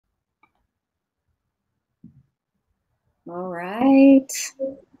All right.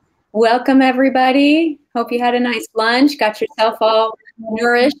 Welcome, everybody. Hope you had a nice lunch, got yourself all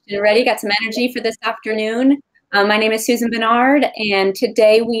nourished and ready, got some energy for this afternoon. My name is Susan Bernard, and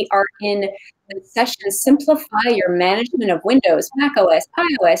today we are in the session Simplify Your Management of Windows, macOS,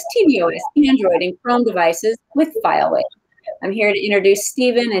 iOS, tvOS, Android, and Chrome devices with FileWave. I'm here to introduce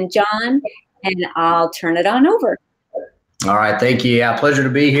Stephen and John, and I'll turn it on over. All right, thank you. Yeah, pleasure to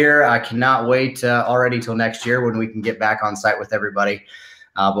be here. I cannot wait already till next year when we can get back on site with everybody.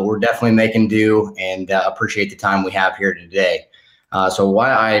 But we're definitely making do and appreciate the time we have here today. So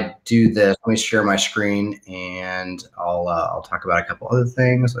while I do this, let me share my screen and I'll talk about a couple other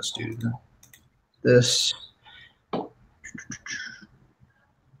things. Let's do this.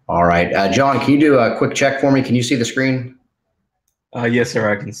 All right, John, can you do a quick check for me? Can you see the screen? Yes,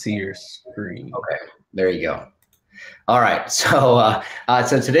 sir. I can see your screen. Okay, there you go. All right, so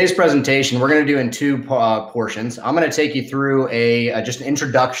today's presentation we're going to do in two portions. I'm going to take you through just an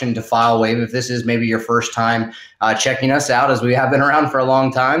introduction to FileWave if this is maybe your first time checking us out, as we have been around for a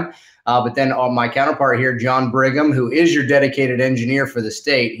long time. But then my counterpart here, John Brigham, who is your dedicated engineer for the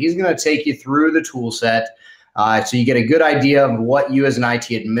state, he's going to take you through the tool set so you get a good idea of what you as an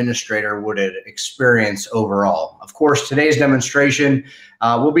IT administrator would experience overall. Of course, today's demonstration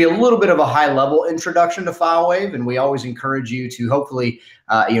will be a little bit of a high-level introduction to FileWave, and we always encourage you to hopefully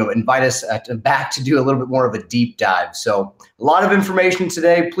invite us back to do a little bit more of a deep dive. So a lot of information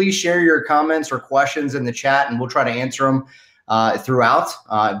today. Please share your comments or questions in the chat, and we'll try to answer them throughout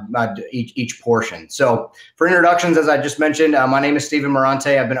each portion. So for introductions, as I just mentioned, my name is Stephen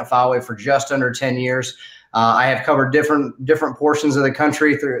Morante. I've been at FileWave for just under 10 years. I have covered different portions of the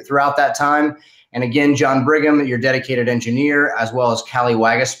country throughout that time. And again, John Brigham, your dedicated engineer, as well as Callie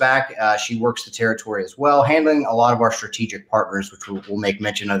Wagasback. She works the territory as well, handling a lot of our strategic partners, which we'll make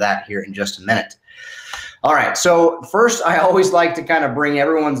mention of that here in just a minute. All right, so first, I always like to kind of bring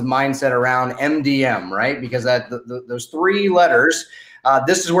everyone's mindset around MDM, right? Because those three letters,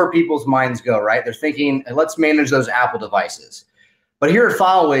 this is where people's minds go, right? They're thinking, let's manage those Apple devices. But here at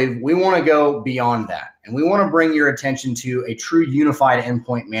FileWave, we want to go beyond that, and we want to bring your attention to a true unified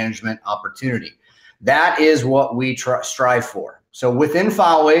endpoint management opportunity. That is what we strive for. So within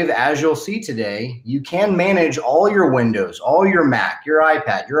FileWave, as you'll see today, you can manage all your Windows, all your Mac, your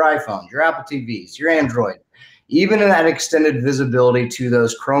iPad, your iPhone, your Apple TVs, your Android, even in that extended visibility to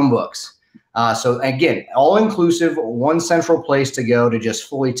those Chromebooks. So again, all inclusive, one central place to go to just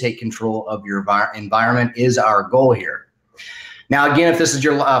fully take control of your environment is our goal here. Now, again, if this is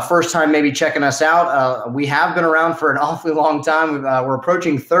your first time maybe checking us out, we have been around for an awfully long time. We're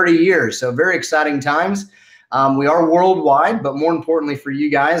approaching 30 years, so very exciting times. We are worldwide, but more importantly for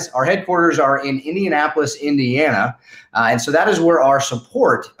you guys, our headquarters are in Indianapolis, Indiana. And so that is where our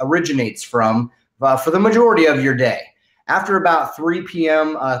support originates from for the majority of your day. After about 3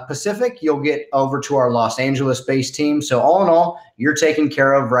 p.m. Pacific, you'll get over to our Los Angeles-based team. So all in all, you're taken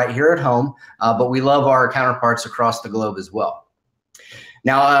care of right here at home, but we love our counterparts across the globe as well.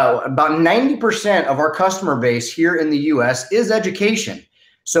 Now, about 90% of our customer base here in the U.S. is education.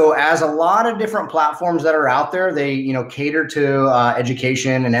 So as a lot of different platforms that are out there, they cater to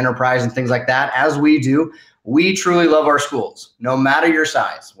education and enterprise and things like that, as we do. We truly love our schools, no matter your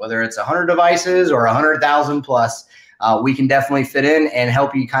size, whether it's 100 devices or 100,000 plus. We can definitely fit in and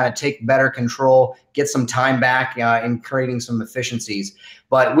help you kind of take better control, get some time back in creating some efficiencies.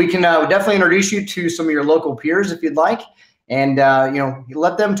 But we can definitely introduce you to some of your local peers if you'd like. And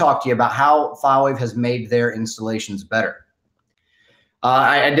let them talk to you about how FileWave has made their installations better.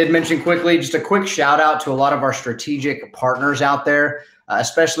 I did mention quickly, just a quick shout out to a lot of our strategic partners out there,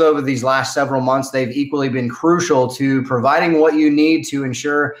 especially over these last several months. They've equally been crucial to providing what you need to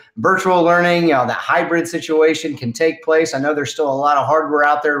ensure virtual learning, that hybrid situation can take place. I know there's still a lot of hardware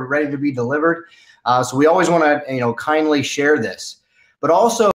out there ready to be delivered. So we always want to, kindly share this. But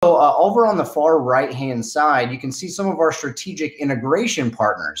also over on the far right-hand side, you can see some of our strategic integration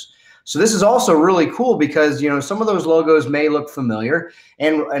partners. So this is also really cool because, some of those logos may look familiar,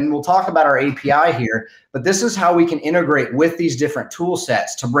 and we'll talk about our API here, but this is how we can integrate with these different tool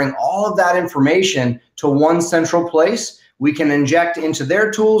sets to bring all of that information to one central place. We can inject into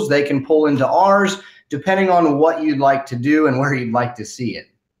their tools, they can pull into ours, depending on what you'd like to do and where you'd like to see it.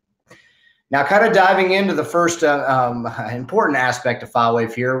 Now, kind of diving into the first important aspect of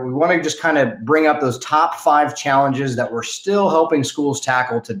FileWave here, we want to just kind of bring up those top 5 challenges that we're still helping schools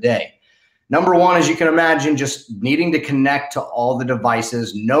tackle today. Number one, as you can imagine, just needing to connect to all the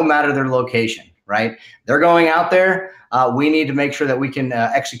devices, no matter their location, right? They're going out there. We need to make sure that we can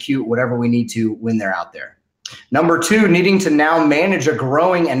execute whatever we need to when they're out there. Number two, needing to now manage a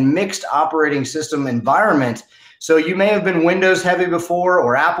growing and mixed operating system environment. So you may have been Windows heavy before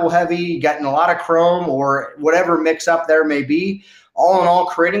or Apple heavy, gotten a lot of Chrome or whatever mix up there may be. All in all,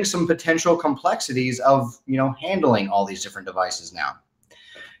 creating some potential complexities of, handling all these different devices now.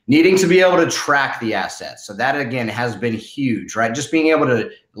 Needing to be able to track the assets. So that, again, has been huge, right? Just being able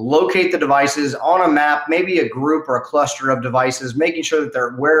to locate the devices on a map, maybe a group or a cluster of devices, making sure that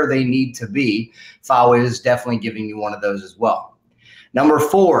they're where they need to be. FileWave is definitely giving you one of those as well. Number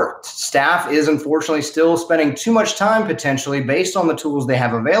 4, staff is unfortunately still spending too much time potentially based on the tools they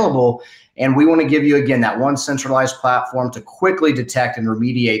have available. And we want to give you, again, that one centralized platform to quickly detect and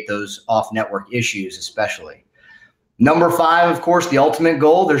remediate those off-network issues especially. Number 5, of course, the ultimate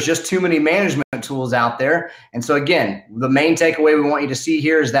goal. There's just too many management tools out there. And so, again, the main takeaway we want you to see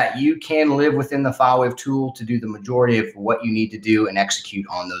here is that you can live within the FileWave tool to do the majority of what you need to do and execute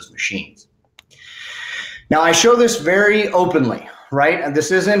on those machines. Now, I show this very openly, right?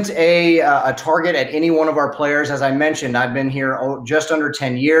 This isn't a target at any one of our players. As I mentioned, I've been here just under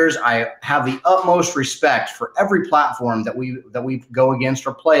 10 years. I have the utmost respect for every platform that we go against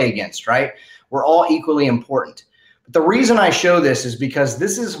or play against, right? We're all equally important. But the reason I show this is because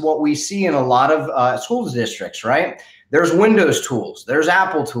this is what we see in a lot of school districts, right? There's Windows tools, there's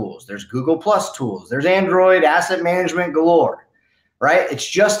Apple tools, there's Google Plus tools, there's Android asset management galore, right? It's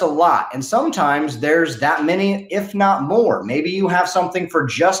just a lot. And sometimes there's that many, if not more. Maybe you have something for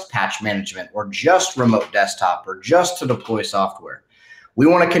just patch management or just remote desktop or just to deploy software. We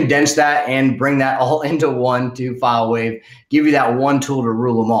want to condense that and bring that all into one to FileWave, give you that one tool to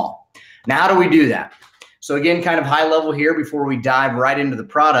rule them all. Now, how do we do that? So again, kind of high level here before we dive right into the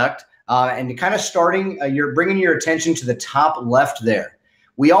product, and kind of starting, you're bringing your attention to the top left there.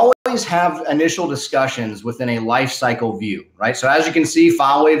 We always have initial discussions within a life cycle view, right? So as you can see,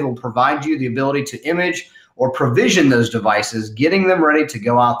 FileWave will provide you the ability to image or provision those devices, getting them ready to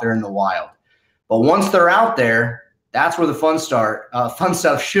go out there in the wild. But once they're out there, that's where the fun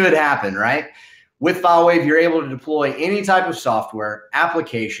stuff should happen, right? With FileWave, you're able to deploy any type of software,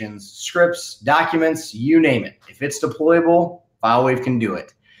 applications, scripts, documents, you name it. If it's deployable, FileWave can do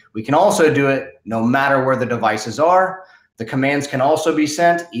it. We can also do it no matter where the devices are. The commands can also be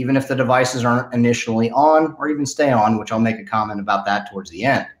sent even if the devices aren't initially on or even stay on, which I'll make a comment about that towards the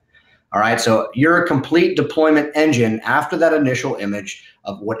end. All right, so you're a complete deployment engine after that initial image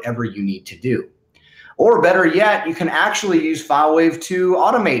of whatever you need to do. Or better yet, you can actually use FileWave to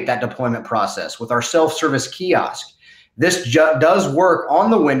automate that deployment process with our self-service kiosk. This does work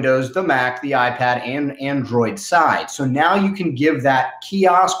on the Windows, the Mac, the iPad, and Android side. So now you can give that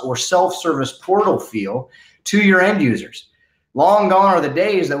kiosk or self-service portal feel to your end users. Long gone are the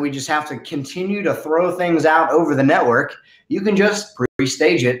days that we just have to continue to throw things out over the network. You can just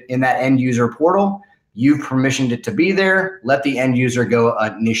pre-stage it in that end user portal. You've permissioned it to be there. Let the end user go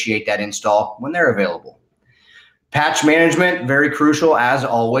initiate that install when they're available. Patch management, very crucial as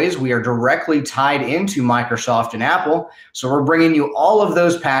always. We are directly tied into Microsoft and Apple, so we're bringing you all of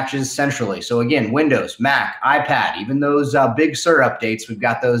those patches centrally. So again, Windows, Mac, iPad, even those Big Sur updates, we've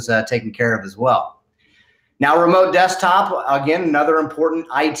got those taken care of as well. Now, remote desktop, again, another important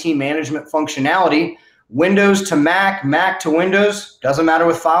IT management functionality. Windows to Mac, Mac to Windows, doesn't matter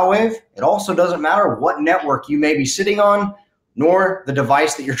with FileWave. It also doesn't matter what network you may be sitting on, nor the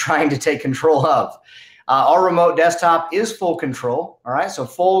device that you're trying to take control of. Our remote desktop is full control, all right? So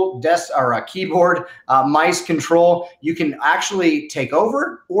full keyboard, mice control. You can actually take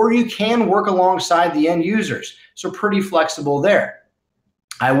over, or you can work alongside the end users. So pretty flexible there.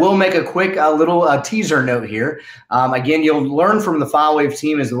 I will make a quick little teaser note here. Again, you'll learn from the FileWave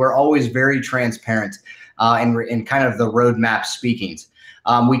team is that we're always very transparent in kind of the roadmap speakings.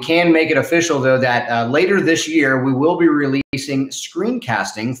 We can make it official, though, that later this year, we will be releasing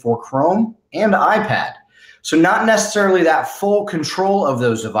screencasting for Chrome and iPad. So not necessarily that full control of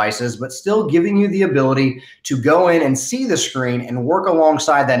those devices, but still giving you the ability to go in and see the screen and work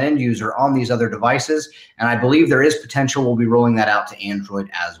alongside that end user on these other devices. And I believe there is potential we'll be rolling that out to Android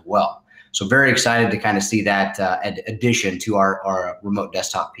as well. So very excited to kind of see that addition to our remote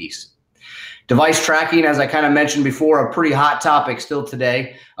desktop piece. Device tracking, as I kind of mentioned before, a pretty hot topic still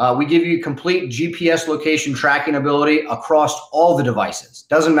today. We give you complete GPS location tracking ability across all the devices.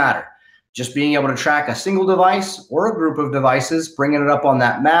 Doesn't matter. Just being able to track a single device or a group of devices, bringing it up on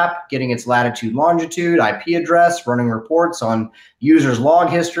that map, getting its latitude, longitude, IP address, running reports on users' log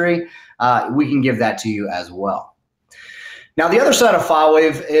history, we can give that to you as well. Now, the other side of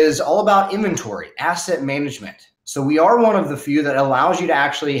FileWave is all about inventory, asset management. So we are one of the few that allows you to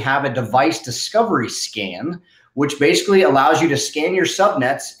actually have a device discovery scan, which basically allows you to scan your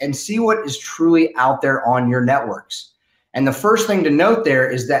subnets and see what is truly out there on your networks. And the first thing to note there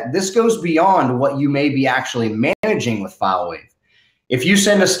is that this goes beyond what you may be actually managing with FileWave. If you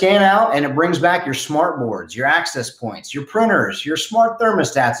send a scan out and it brings back your smart boards, your access points, your printers, your smart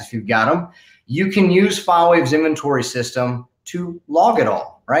thermostats, if you've got them, you can use FileWave's inventory system to log it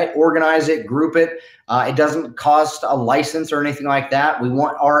all, right? Organize it, group it. It doesn't cost a license or anything like that. We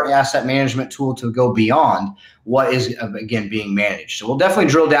want our asset management tool to go beyond what is, again, being managed. So we'll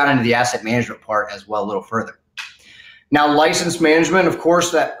definitely drill down into the asset management part as well a little further. Now, license management, of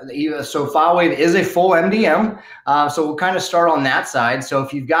course, so FileWave is a full MDM. So we'll kind of start on that side. So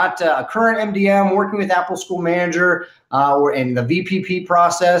if you've got a current MDM working with Apple School Manager or in the VPP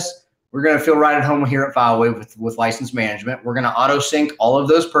process, we're going to feel right at home here at FileWave with license management. We're going to auto sync all of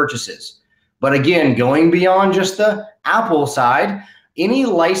those purchases. But again, going beyond just the Apple side, any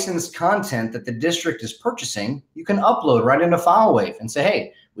licensed content that the district is purchasing, you can upload right into FileWave and say,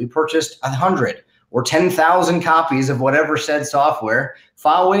 hey, we purchased 100 or 10,000 copies of whatever said software.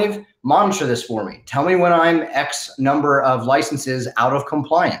 FileWave, monitor this for me. Tell me when I'm X number of licenses out of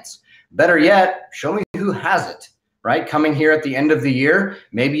compliance. Better yet, show me who has it, right? Coming here at the end of the year,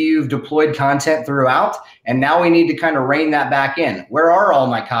 maybe you've deployed content throughout, and now we need to kind of rein that back in. Where are all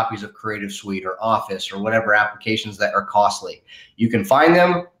my copies of Creative Suite or Office or whatever applications that are costly? You can find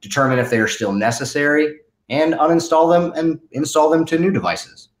them, determine if they are still necessary, and uninstall them and install them to new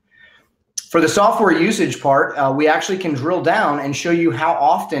devices. For the software usage part, we actually can drill down and show you how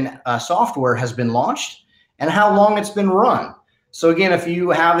often software has been launched and how long it's been run. So again, if you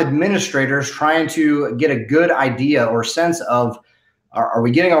have administrators trying to get a good idea or sense of, are we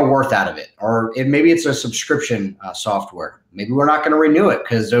getting our worth out of it? Or maybe it's a subscription software. Maybe we're not going to renew it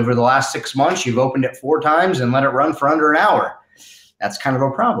because over the last 6 months, you've opened it 4 times and let it run for under an hour. That's kind of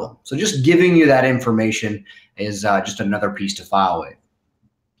a problem. So just giving you that information is just another piece to FileWave.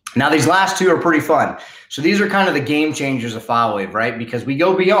 Now, these last 2 are pretty fun. So these are kind of the game changers of FileWave, right? Because we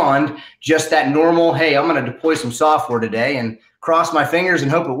go beyond just that normal, hey, I'm going to deploy some software today and cross my fingers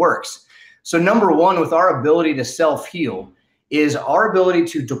and hope it works. So number 1, with our ability to self-heal, is our ability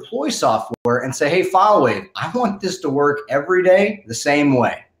to deploy software and say, hey, FileWave, I want this to work every day the same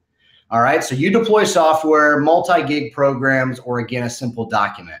way. All right, so you deploy software, multi-gig programs, or again, a simple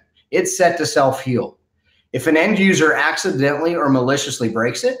document. It's set to self-heal. If an end user accidentally or maliciously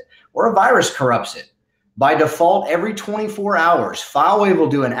breaks it, or a virus corrupts it, by default, every 24 hours, FileWave will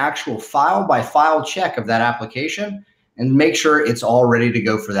do an actual file-by-file check of that application and make sure it's all ready to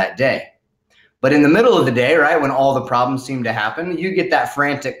go for that day. But in the middle of the day, right, when all the problems seem to happen, you get that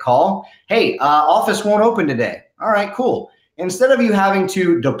frantic call, hey, Office won't open today. All right, cool. Instead of you having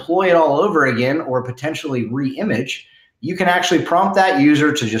to deploy it all over again or potentially re-image, you can actually prompt that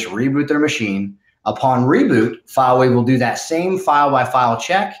user to just reboot their machine. Upon reboot, FileWave will do that same file-by-file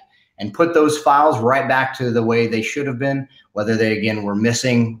check and put those files right back to the way they should have been, whether they, again, were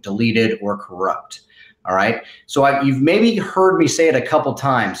missing, deleted, or corrupt. All right, so you've maybe heard me say it a couple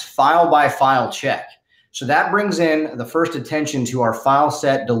times, file-by-file check. So that brings in the first attention to our file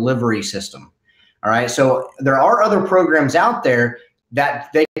set delivery system. All right, so there are other programs out there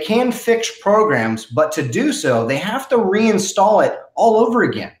that they can fix programs, but to do so, they have to reinstall it all over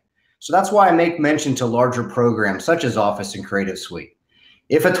again. So that's why I make mention to larger programs such as Office and Creative Suite.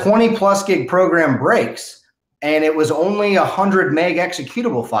 If a 20+ gig program breaks and it was only a 100 meg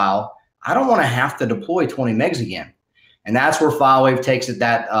executable file, I don't want to have to deploy 20 megs again. And that's where FileWave takes it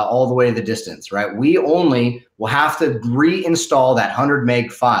all the way to the distance, right? We only will have to reinstall that 100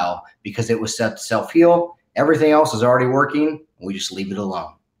 meg file because it was set to self-heal. Everything else is already working. We just leave it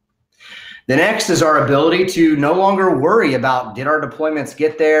alone. The next is our ability to no longer worry about, did our deployments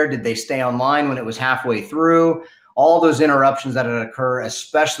get there? Did they stay online when it was halfway through? All those interruptions that occur,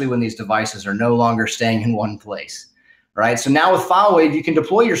 especially when these devices are no longer staying in one place, right? So now with FileWave, you can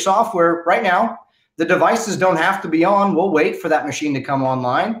deploy your software right now. The devices don't have to be on. We'll wait for that machine to come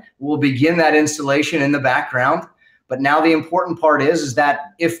online. We'll begin that installation in the background. But now the important part is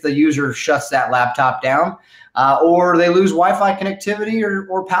that if the user shuts that laptop down or they lose Wi-Fi connectivity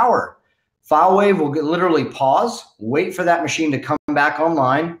or power, FileWave will literally pause, wait for that machine to come back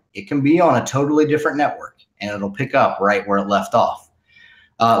online. It can be on a totally different network, and it'll pick up right where it left off.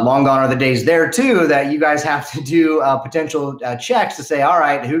 Long gone are the days there, too, that you guys have to do potential checks to say, all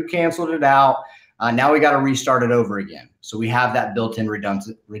right, who canceled it out? Now we got to restart it over again. So we have that built-in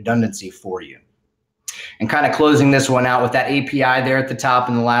redundancy for you. And kind of closing this one out with that API there at the top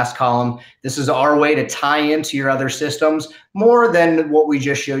in the last column. This is our way to tie into your other systems more than what we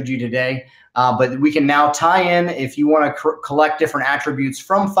just showed you today. But we can now tie in if you want to collect different attributes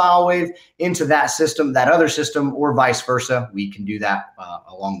from FileWave into that system, that other system, or vice versa. We can do that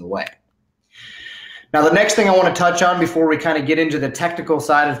along the way. Now, the next thing I want to touch on before we kind of get into the technical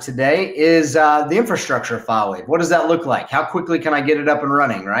side of today is the infrastructure of FileWave. What does that look like? How quickly can I get it up and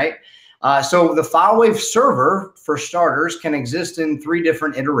running, right? So the FileWave server, for starters, can exist in 3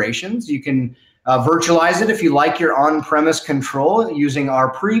 different iterations. You can virtualize it if you like your on-premise control using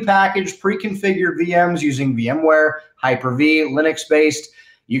our pre-packaged, pre-configured VMs using VMware, Hyper-V, Linux-based.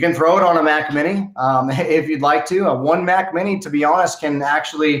 You can throw it on a Mac Mini if you'd like to. One Mac Mini, to be honest, can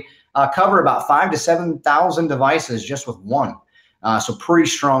actually cover about 5,000 to 7,000 devices just with one. So pretty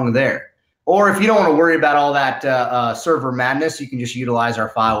strong there. Or if you don't want to worry about all that server madness, you can just utilize our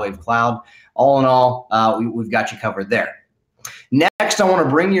FileWave Cloud. All in all, we've got you covered there. Next, I want to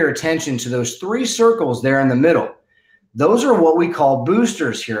bring your attention to those 3 circles there in the middle. Those are what we call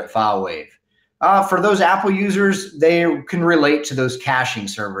boosters here at FileWave. For those Apple users, they can relate to those caching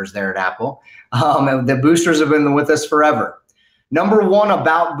servers there at Apple. The boosters have been with us forever. Number 1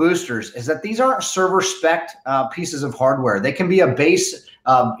 about boosters is that these aren't server spec pieces of hardware. They can be a base,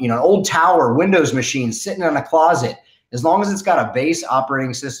 an old tower, Windows machine sitting in a closet. As long as it's got a base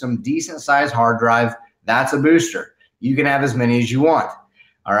operating system, decent sized hard drive, that's a booster. You can have as many as you want.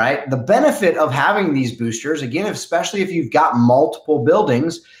 All right. The benefit of having these boosters, again, especially if you've got multiple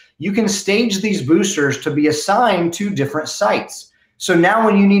buildings, you can stage these boosters to be assigned to different sites. So now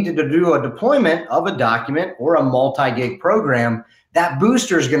when you need to do a deployment of a document or a multi-gig program, that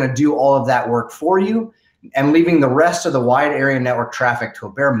booster is going to do all of that work for you and leaving the rest of the wide area network traffic to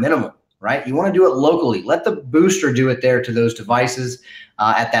a bare minimum, right? You want to do it locally. Let the booster do it there to those devices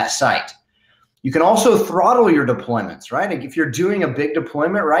at that site. You can also throttle your deployments, right? If you're doing a big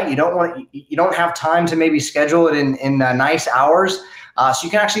deployment, right, you don't have time to maybe schedule it in nice hours. So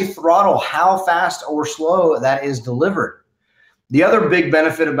you can actually throttle how fast or slow that is delivered. The other big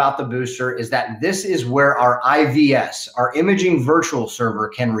benefit about the booster is that this is where our IVS, our imaging virtual server,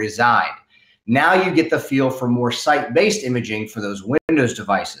 can reside. Now you get the feel for more site-based imaging for those Windows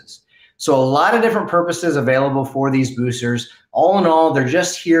devices. So a lot of different purposes available for these boosters. All in all, they're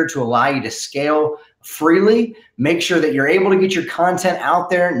just here to allow you to scale freely, make sure that you're able to get your content out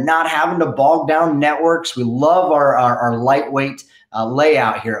there, not having to bog down networks. We love our lightweight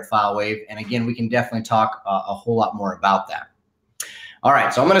layout here at FileWave. And again, we can definitely talk a whole lot more about that. All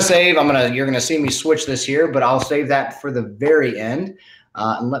right, so I'm going to save. You're going to see me switch this here, but I'll save that for the very end.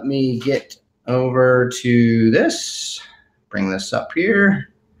 And let me get over to this. Bring this up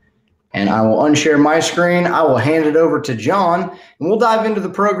here, and I will unshare my screen. I will hand it over to John, and we'll dive into the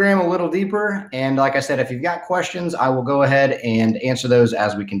program a little deeper. And like I said, if you've got questions, I will go ahead and answer those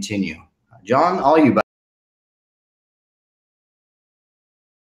as we continue. John, all you, buddy.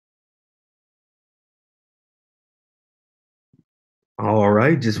 All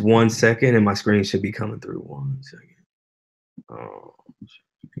right, just 1 second, and my screen should be coming through. 1 second.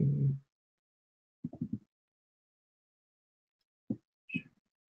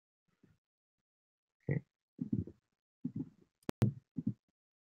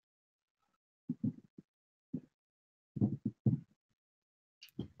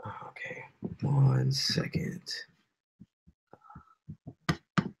 Okay, 1 second.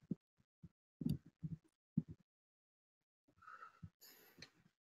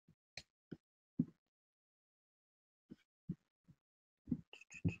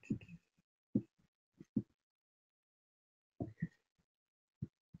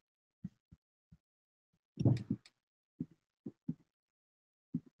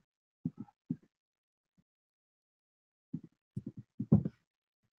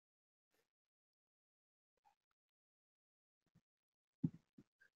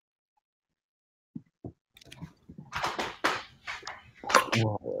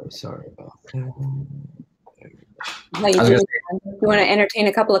 Whoa, sorry about that. How you doing? You want to entertain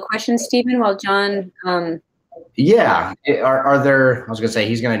a couple of questions, Stephen, while John? Yeah, are there? I was gonna say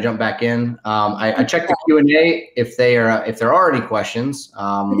he's gonna jump back in. I checked the Q&A if there are any questions.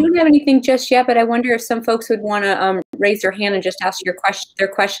 I don't have anything just yet, but I wonder if some folks would want to raise their hand and just ask their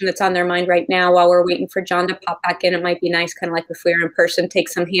question that's on their mind right now while we're waiting for John to pop back in. It might be nice, kind of like if we were in person, take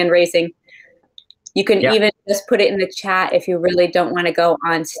some hand raising. You can even just put it in the chat if you really don't want to go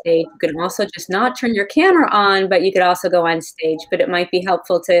on stage. You can also just not turn your camera on, but you could also go on stage. But it might be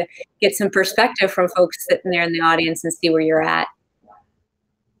helpful to get some perspective from folks sitting there in the audience and see where you're at.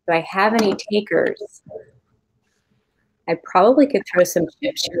 Do I have any takers? I probably could throw some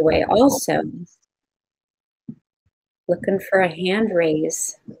chips your way also. Looking for a hand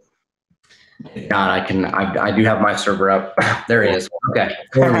raise. God, I do have my server up. There he is. Okay.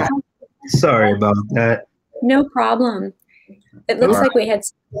 Sorry about that. No problem. It looks like we had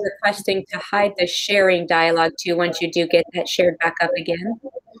someone requesting to hide the sharing dialog too once you do get that shared back up again.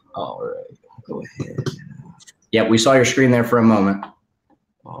 All right. go ahead. Yeah, we saw your screen there for a moment.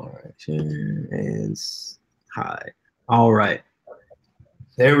 All right, share and hide. All right,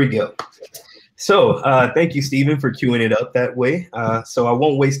 there we go. So thank you, Stephen, for queuing it up that way. So I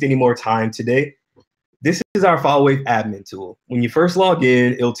won't waste any more time today. This is our FileWave admin tool. When you first log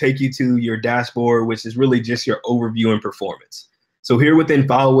in, it'll take you to your dashboard, which is really just your overview and performance. So here within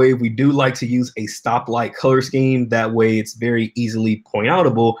FileWave, we do like to use a stoplight color scheme. That way it's very easily point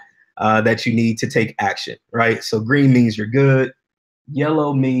outable that you need to take action, right? So green means you're good.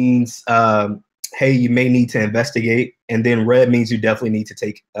 Yellow means, hey, you may need to investigate. And then red means you definitely need to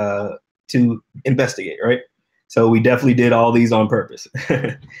take to investigate, right? So we definitely did all these on purpose.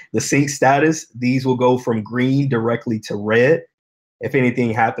 The sync status, these will go from green directly to red if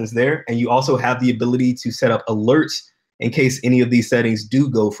anything happens there. And you also have the ability to set up alerts in case any of these settings do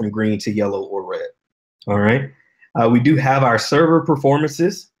go from green to yellow or red. All right. We do have our server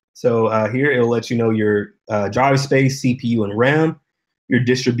performances. So here it'll let you know your drive space, CPU, and RAM, your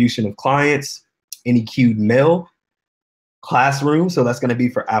distribution of clients, any queued mail, Classroom. So that's going to be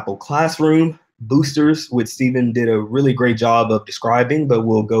for Apple Classroom. Boosters, which Stephen did a really great job of describing, but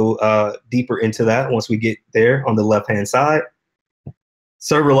we'll go deeper into that once we get there on the left-hand side.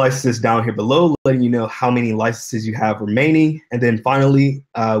 Server licenses down here below, letting you know how many licenses you have remaining. And then finally,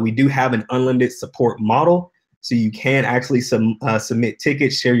 we do have an unlimited support model. So you can actually submit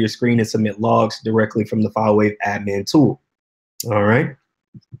tickets, share your screen, and submit logs directly from the FileWave admin tool. All right.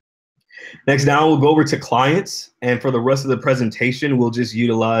 Next down, we'll go over to clients. And for the rest of the presentation, we'll just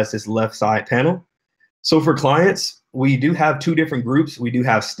utilize this left side panel. So for clients, we do have two different groups. We do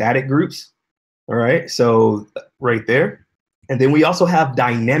have static groups. All right, so right there. And then we also have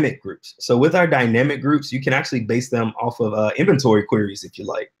dynamic groups. So with our dynamic groups, you can actually base them off of inventory queries if you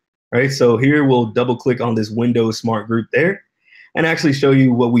like. Right, so here we'll double click on this Windows Smart Group there and actually show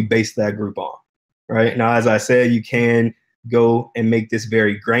you what we base that group on. Right, now, as I said, you can go and make this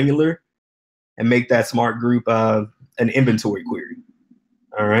very granular and make that smart group an inventory query.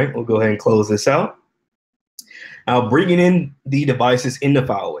 All right, we'll go ahead and close this out. Now, bringing in the devices into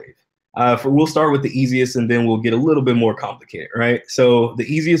FileWave. We'll start with the easiest, and then we'll get a little bit more complicated, right? So the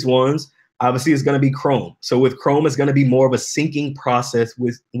easiest ones, obviously, is going to be Chrome. So with Chrome, it's going to be more of a syncing process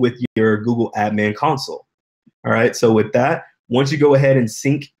with your Google Admin Console. All right, so with that, once you go ahead and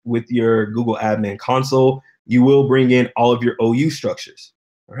sync with your Google Admin Console, you will bring in all of your OU structures,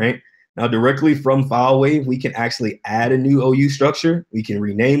 all right? Now, directly from FileWave, we can actually add a new OU structure. We can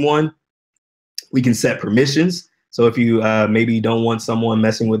rename one. We can set permissions. So if you maybe don't want someone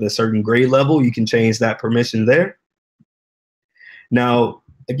messing with a certain grade level, you can change that permission there. Now,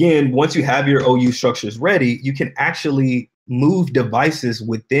 again, once you have your OU structures ready, you can actually move devices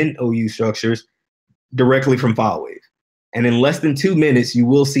within OU structures directly from FileWave. And in less than 2 minutes, you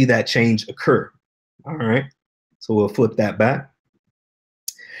will see that change occur. All right, so we'll flip that back.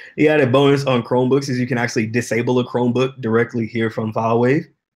 The added bonus on Chromebooks is you can actually disable a Chromebook directly here from FileWave.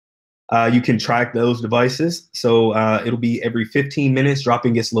 You can track those devices. So it'll be every 15 minutes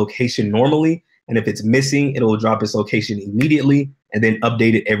dropping its location normally. And if it's missing, it will drop its location immediately and then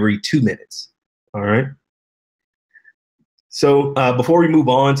update it every 2 minutes. All right. So before we move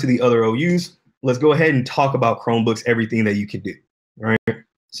on to the other OUs, let's go ahead and talk about Chromebooks, everything that you can do. All right.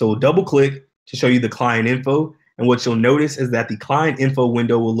 So we'll double click to show you the client info. And what you'll notice is that the client info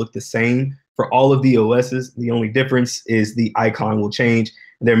window will look the same for all of the OSs. The only difference is the icon will change.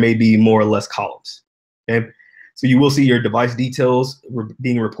 There may be more or less columns. Okay, so you will see your device details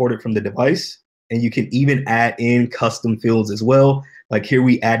being reported from the device, and you can even add in custom fields as well. Like here,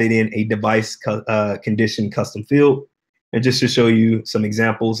 we added in a device condition custom field, and just to show you some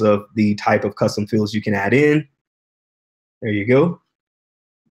examples of the type of custom fields you can add in. There you go.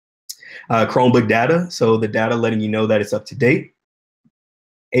 Chromebook data, so the data letting you know that it's up to date.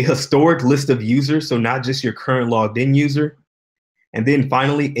 A historic list of users, so not just your current logged in user. And then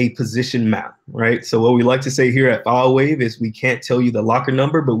finally, a position map, right? So what we like to say here at FileWave is we can't tell you the locker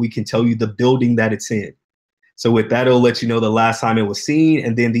number, but we can tell you the building that it's in. So with that, it'll let you know the last time it was seen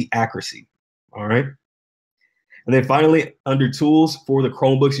and then the accuracy, all right? And then finally, under tools for the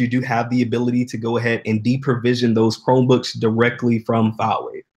Chromebooks, you do have the ability to go ahead and deprovision those Chromebooks directly from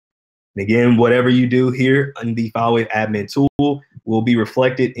FileWave. And again, whatever you do here in the FileWave admin tool will be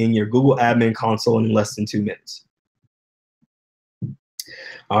reflected in your Google Admin Console in less than 2 minutes.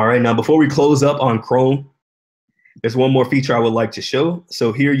 All right, now before we close up on Chrome, there's one more feature I would like to show.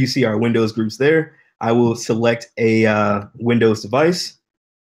 So here you see our Windows groups there. I will select a Windows device,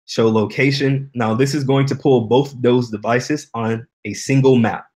 show location. Now this is going to pull both those devices on a single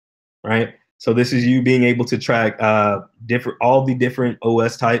map, right? So this is you being able to track all the different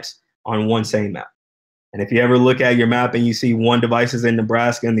OS types on one same map. And if you ever look at your map and you see one device is in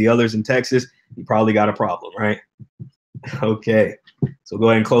Nebraska and the other's in Texas, you probably got a problem, right? Okay, so go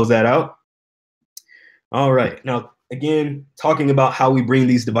ahead and close that out. All right, now again, talking about how we bring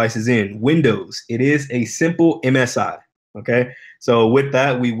these devices in. Windows, it is a simple MSI, okay? So with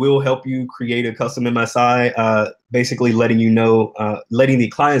that, we will help you create a custom MSI, basically letting you know, letting the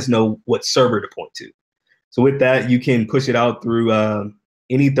clients know what server to point to. So with that, you can push it out through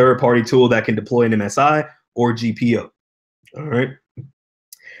any third-party tool that can deploy an MSI or GPO. All right.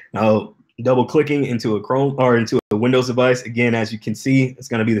 Now, double-clicking into a Chrome or into a Windows device, again, as you can see, it's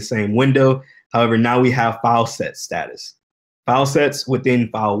going to be the same window. However, now we have file set status. File sets within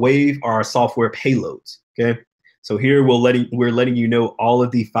FileWave are our software payloads. Okay. So here we're letting you know all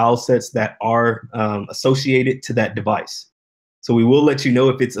of the file sets that are associated to that device. So we will let you know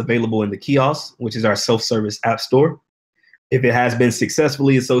if it's available in the kiosk, which is our self-service app store, if it has been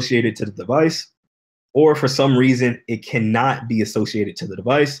successfully associated to the device, or for some reason it cannot be associated to the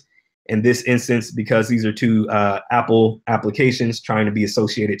device. In this instance, because these are two Apple applications trying to be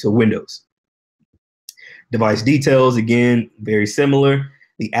associated to Windows. Device details, again, very similar.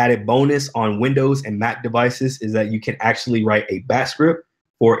 The added bonus on Windows and Mac devices is that you can actually write a batch script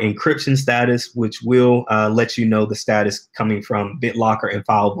for encryption status, which will let you know the status coming from BitLocker and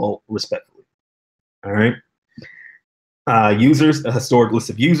FileVault, respectively. All right. Users, a historic list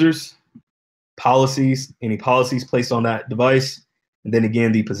of users, policies, any policies placed on that device, and then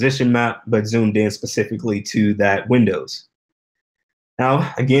again, the position map, but zoomed in specifically to that Windows.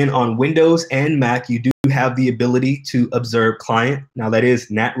 Now, again, on Windows and Mac, you do have the ability to observe client. Now, that is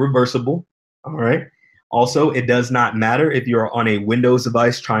not reversible. All right. Also, it does not matter if you're on a Windows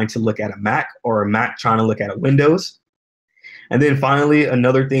device trying to look at a Mac or a Mac trying to look at a Windows. And then finally,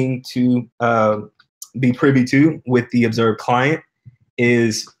 another thing to be privy to with the observed client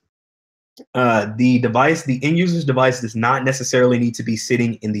is the end user's device does not necessarily need to be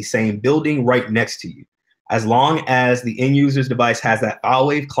sitting in the same building right next to you. As long as the end user's device has that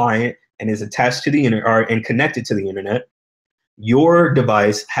FileWave client and is attached to the internet and connected to the internet, your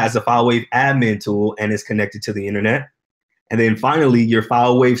device has a FileWave admin tool and is connected to the internet. And then finally, your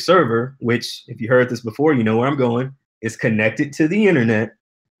FileWave server, which if you heard this before, you know where I'm going, is connected to the internet.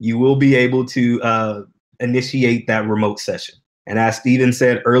 You will be able to initiate that remote session. And as Steven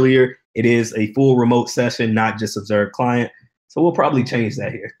said earlier, it is a full remote session, not just observed client. So we'll probably change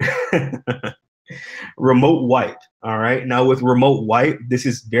that here. Remote wipe. All right. Now with remote wipe, this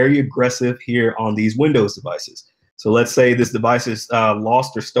is very aggressive here on these Windows devices. So let's say this device is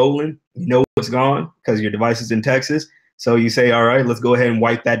lost or stolen. You know it's gone because your device is in Texas. So you say, all right, let's go ahead and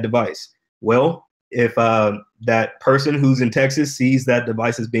wipe that device. Well, if that person who's in Texas sees that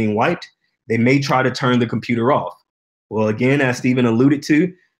device is being wiped, they may try to turn the computer off. Well, again, as Stephen alluded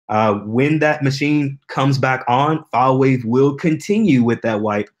to, when that machine comes back on, FileWave will continue with that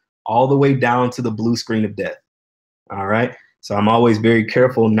wipe all the way down to the blue screen of death. All right. So I'm always very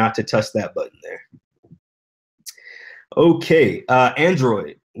careful not to touch that button there. Okay.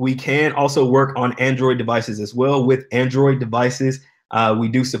 Android. We can also work on Android devices as well. With Android devices, we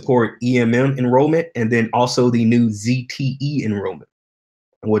do support EMM enrollment and then also the new ZTE enrollment.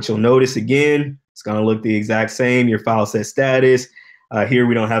 And what you'll notice again, it's going to look the exact same. Your file set status. Here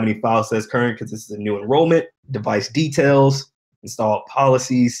we don't have any file sets current because this is a new enrollment. Device details, install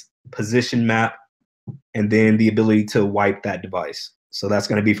policies, position map, and then the ability to wipe that device. So that's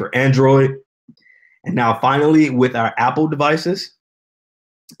going to be for Android. And now finally, with our Apple devices,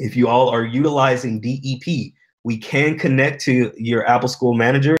 if you all are utilizing DEP, we can connect to your Apple School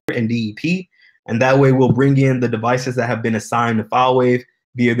Manager and DEP, and that way we'll bring in the devices that have been assigned to FileWave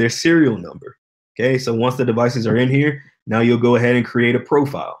via their serial number. Okay, so once the devices are in here, now you'll go ahead and create a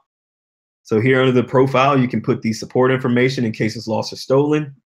profile. So here under the profile, you can put the support information in case it's lost or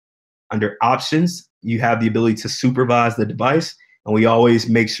stolen. Under options, you have the ability to supervise the device. And we always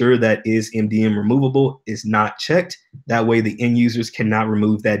make sure that is MDM removable is not checked. That way the end users cannot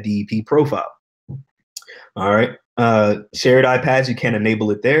remove that DEP profile. All right. Shared iPads, you can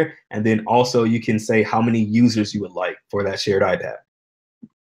enable it there. And then also you can say how many users you would like for that shared iPad.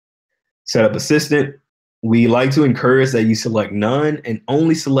 Setup assistant. We like to encourage that you select none and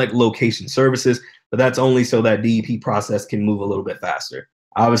only select location services, but that's only so that DEP process can move a little bit faster.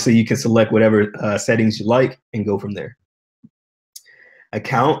 Obviously, you can select whatever settings you like and go from there.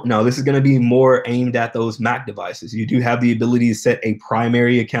 Account. Now, this is going to be more aimed at those Mac devices. You do have the ability to set a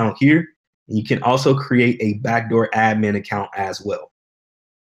primary account here. And you can also create a backdoor admin account as well.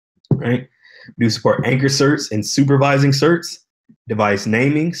 All right. We do support anchor certs and supervising certs. Device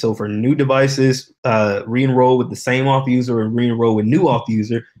naming. So for new devices, re-enroll with the same auth user or re-enroll with new auth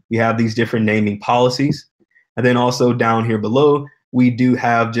user, we have these different naming policies. And then also down here below, we do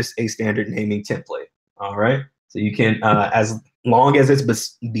have just a standard naming template. All right. So you can, as long as it's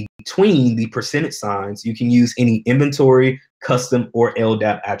between the percentage signs, you can use any inventory, custom, or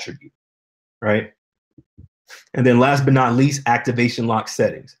LDAP attribute. Right. And then last but not least, activation lock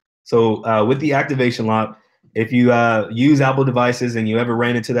settings. So with the activation lock, if you use Apple devices and you ever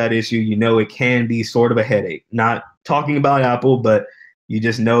ran into that issue, you know it can be sort of a headache. Not talking about Apple, but you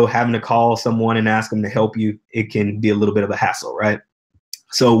just know having to call someone and ask them to help you, it can be a little bit of a hassle, right?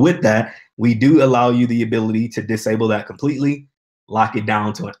 So with that, we do allow you the ability to disable that completely, lock it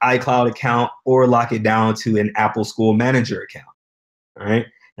down to an iCloud account, or lock it down to an Apple School Manager account, all right?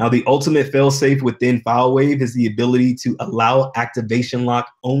 Now, the ultimate fail-safe within FileWave is the ability to allow activation lock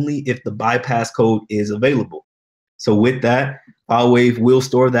only if the bypass code is available. So with that, FileWave will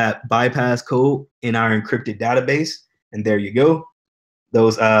store that bypass code in our encrypted database. And there you go,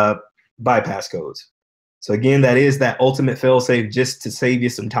 those bypass codes. So again, that is that ultimate fail-safe just to save you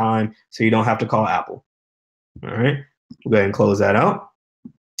some time so you don't have to call Apple. All right, we'll go ahead and close that out.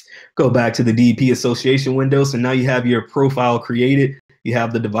 Go back to the DEP association window. So now you have your profile created. You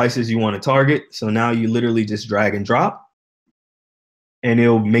have the devices you want to target. So now you literally just drag and drop, and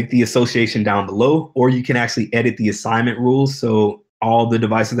it'll make the association down below, or you can actually edit the assignment rules. So all the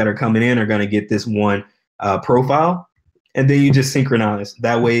devices that are coming in are going to get this one profile, and then you just synchronize.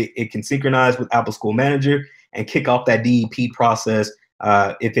 That way it can synchronize with Apple School Manager and kick off that DEP process.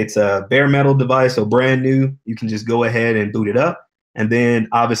 If it's a bare metal device or brand new, you can just go ahead and boot it up. And then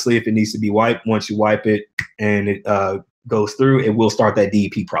obviously if it needs to be wiped, once you wipe it and it goes through, it will start that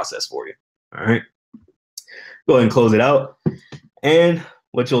DEP process for you. All right. Go ahead and close it out. And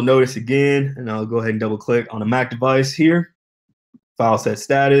what you'll notice again, and I'll go ahead and double click on a Mac device here, file set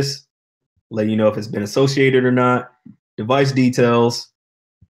status, let you know if it's been associated or not, device details,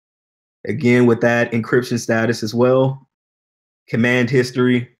 again with that encryption status as well, command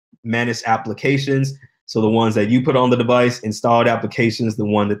history, managed applications. So the ones that you put on the device, installed applications, the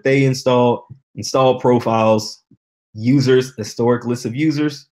one that they installed, installed profiles, users, historic list of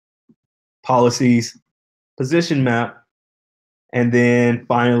users, policies, position map, and then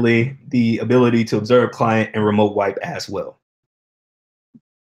finally the ability to observe client and remote wipe as well.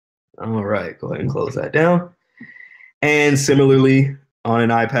 All right, go ahead and close that down. And similarly on an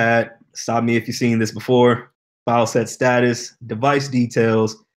iPad, stop me if you've seen this before, file set status, device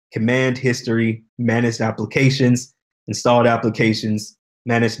details, command history, managed applications, installed applications,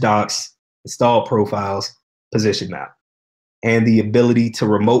 managed docs, installed profiles, position map, and the ability to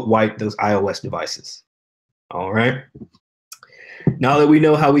remote wipe those iOS devices. All right. Now that we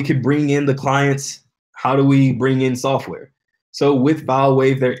know how we could bring in the clients, how do we bring in software? So with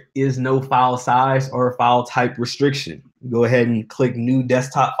FileWave, there is no file size or file type restriction. Go ahead and click new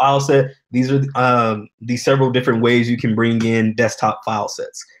desktop file set. These are the several different ways you can bring in desktop file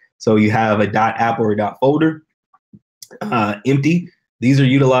sets. So you have a .app or a .folder, empty. These are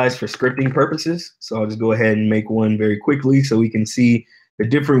utilized for scripting purposes. So I'll just go ahead and make one very quickly so we can see the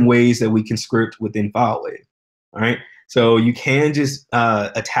different ways that we can script within FileWave. All right. So you can just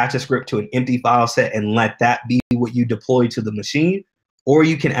attach a script to an empty file set and let that be what you deploy to the machine, or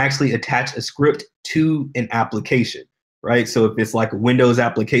you can actually attach a script to an application, right? So if it's like a Windows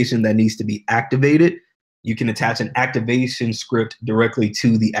application that needs to be activated, you can attach an activation script directly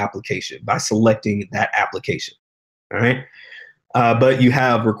to the application by selecting that application, all right? But you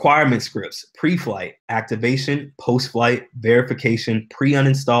have requirement scripts, pre-flight, activation, post-flight, verification,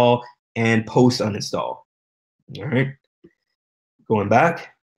 pre-uninstall, and post-uninstall, all right? Going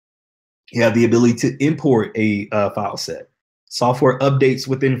back, you have the ability to import a file set. Software updates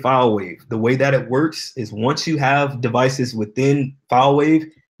within FileWave. The way that it works is once you have devices within FileWave,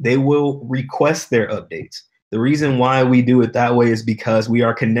 they will request their updates. The reason why we do it that way is because we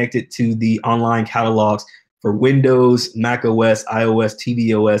are connected to the online catalogs for Windows, macOS, iOS,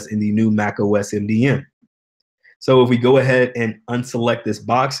 tvOS, and the new macOS MDM. So if we go ahead and unselect this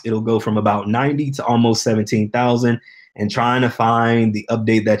box, it'll go from about 90 to almost 17,000. And trying to find the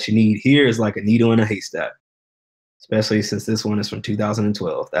update that you need here is like a needle in a haystack, especially since this one is from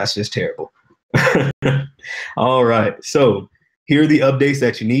 2012. That's just terrible. All right, so here are the updates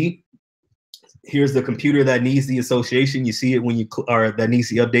that you need. Here's the computer that needs the association. You see it when you or that needs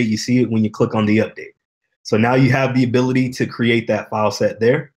the update. You see it when you click on the update. So now you have the ability to create that file set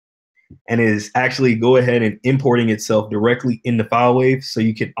there, and it is actually go ahead and importing itself directly into FileWave, so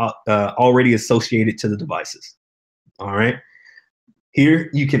you can already associate it to the devices. All right. Here,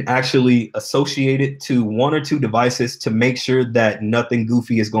 you can actually associate it to 1 or 2 devices to make sure that nothing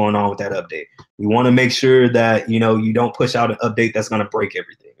goofy is going on with that update. We want to make sure that, you know, you don't push out an update that's going to break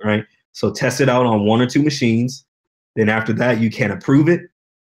everything, right? So test it out on 1 or 2 machines. Then after that, you can approve it.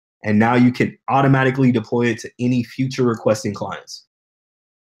 And now you can automatically deploy it to any future requesting clients.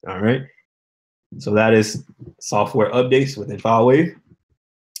 All right. So that is software updates within FileWave.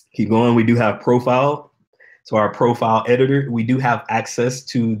 Keep going. We do have profile. So our profile editor, we do have access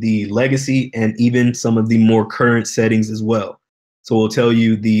to the legacy and even some of the more current settings as well. So we'll tell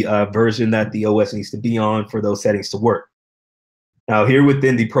you the version that the OS needs to be on for those settings to work. Now here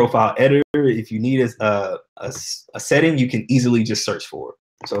within the profile editor, if you need a setting, you can easily just search for it.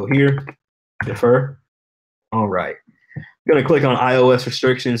 So here, defer. All right. I'm going to click on iOS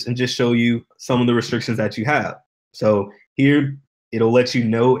restrictions and just show you some of the restrictions that you have. So here, it'll let you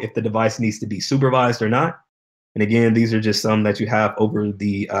know if the device needs to be supervised or not. And again, these are just some that you have over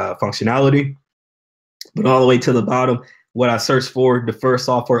the functionality. But all the way to the bottom, what I searched for, defer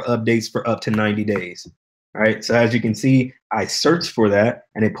software updates for up to 90 days. All right, so as you can see, I searched for that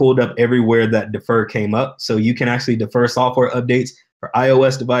and it pulled up everywhere that defer came up. So you can actually defer software updates for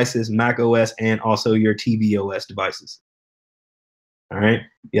iOS devices, macOS, and also your tvOS devices. All right,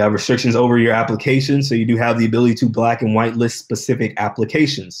 you have restrictions over your application. So you do have the ability to black and whitelist specific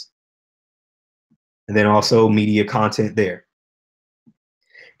applications. And then also media content there.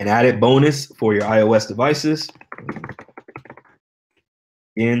 An added bonus for your iOS devices.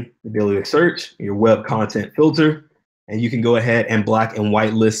 Again, the ability to search, your web content filter, and you can go ahead and black and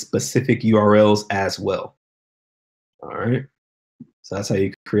whitelist specific URLs as well. All right, so that's how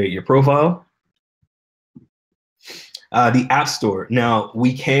you create your profile. The App Store. Now,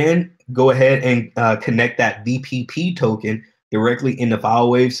 we can go ahead and connect that VPP token directly into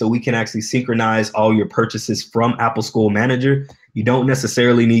FileWave, so we can actually synchronize all your purchases from Apple School Manager. You don't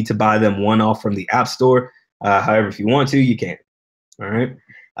necessarily need to buy them one-off from the App Store. However, if you want to, you can. All right.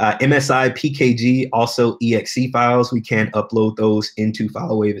 MSI, PKG, also exe files, we can upload those into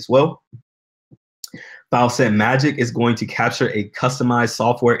FileWave as well. FileSet Magic is going to capture a customized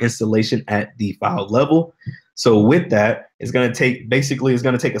software installation at the file level. So with that, it's going to take, basically, it's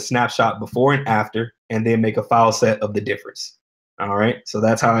going to take a snapshot before and after, and then make a file set of the difference. All right, so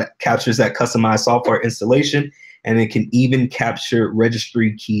that's how it captures that customized software installation, and it can even capture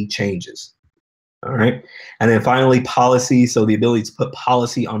registry key changes. All right, and then finally policy, so the ability to put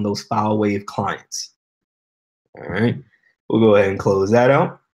policy on those FileWave clients. All right, we'll go ahead and close that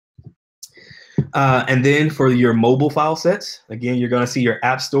out. And then for your mobile file sets, again, you're going to see your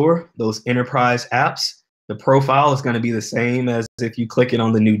App Store, those enterprise apps. The profile is going to be the same as if you click it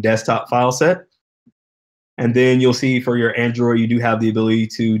on the new desktop file set. And then you'll see for your Android, you do have the ability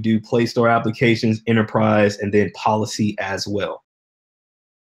to do Play Store applications, enterprise, and then policy as well.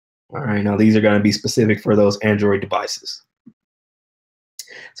 All right, now these are going to be specific for those Android devices.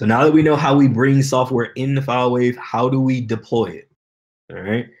 So now that we know how we bring software into FileWave, how do we deploy it? All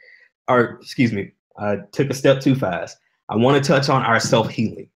right, or excuse me, I took a step too fast. I want to touch on our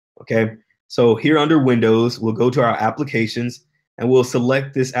self-healing, okay? So here under Windows, we'll go to our applications and we'll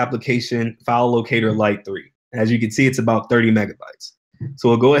select this application, File Locator Lite 3. As you can see, it's about 30 megabytes. So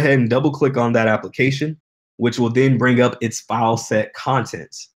we'll go ahead and double click on that application, which will then bring up its file set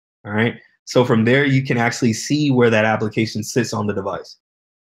contents. All right. So from there, you can actually see where that application sits on the device.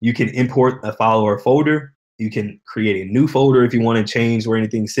 You can import a file or a folder. You can create a new folder if you want to change where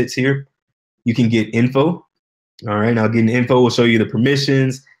anything sits here. You can get info. All right. Now getting info will show you the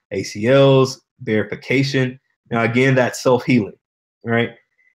permissions, ACLs, verification. Now, again, that's self-healing. All right.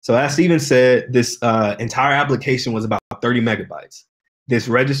 So as Steven said, this entire application was about 30 megabytes. This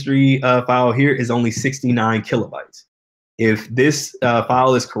registry file here is only 69 kilobytes. If this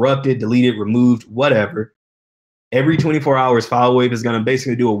file is corrupted, deleted, removed, whatever, every 24 hours, FileWave is going to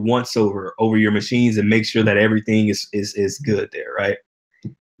basically do a once over your machines and make sure that everything is good there, right?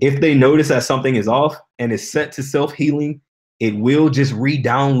 If they notice that something is off and is set to self-healing, it will just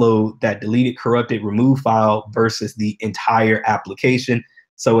re-download that deleted, corrupted, removed file versus the entire application.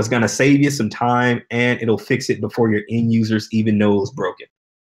 So it's going to save you some time and it'll fix it before your end users even know it's broken.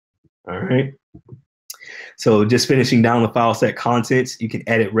 All right. So just finishing down the file set contents, you can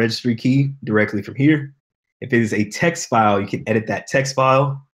edit registry key directly from here. If it is a text file, you can edit that text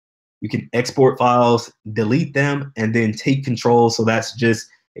file. You can export files, delete them, and then take control. So that's just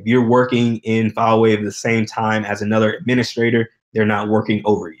if you're working in FileWave at the same time as another administrator, they're not working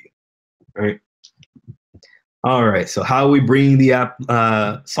over you, right? All right, so how are we bringing the app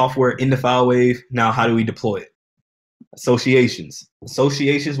software into FileWave? Now, how do we deploy it? Associations.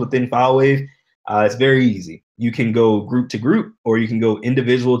 Associations within FileWave, it's very easy. you can go group to group, or you can go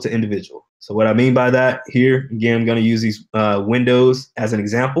individual to individual. So what I mean by that here, again, I'm going to use these windows as an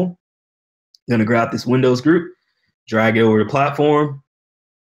example. I'm going to grab this Windows group, drag it over to platform,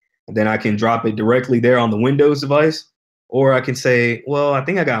 and then I can drop it directly there on the Windows device. Or I can say, well, I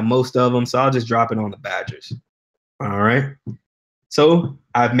think I got most of them, so I'll just drop it on the Badgers. All right. So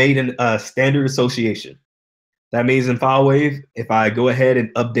I've made a standard association. That means in FileWave, if I go ahead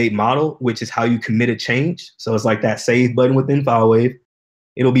and update model, which is how you commit a change, so it's like that save button within FileWave,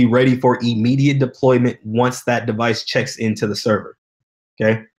 it'll be ready for immediate deployment once that device checks into the server.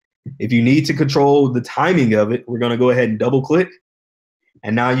 Okay. If you need to control the timing of it, we're going to go ahead and double click.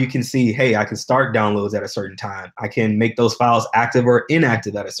 And now you can see, hey, I can start downloads at a certain time. I can make those files active or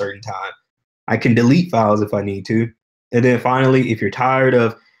inactive at a certain time. I can delete files if I need to. And then finally, if you're tired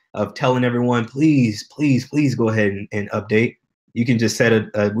of telling everyone, please, please, please go ahead and update, you can just set a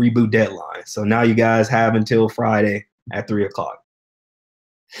reboot deadline. So now you guys have until Friday at 3 o'clock.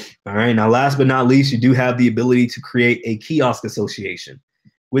 All right. Now, last but not least, you do have the ability to create a kiosk association.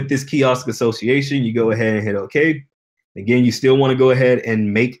 With this kiosk association, you go ahead and hit OK. Again, you still want to go ahead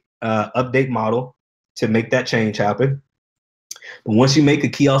and make update model to make that change happen. But once you make a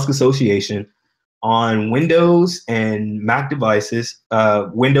kiosk association on Windows and Mac devices,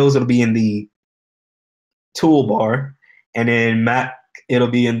 Windows it'll be in the toolbar, and in Mac it'll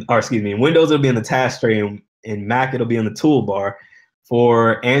be in, or excuse me, in Windows it'll be in the task tray, and in Mac it'll be in the toolbar.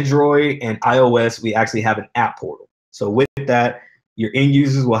 For Android and iOS, we actually have an app portal. So with that, your end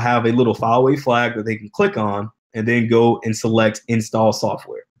users will have a little FileWave flag that they can click on and then go and select install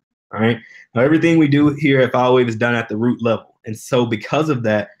software. All right. Now, everything we do here at FileWave is done at the root level. And so because of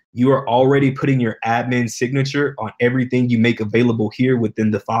that, you are already putting your admin signature on everything you make available here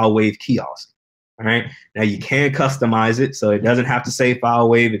within the FileWave kiosk. All right. Now you can customize it. So it doesn't have to say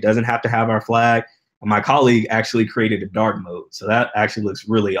FileWave. It doesn't have to have our flag. And my colleague actually created a dark mode. So that actually looks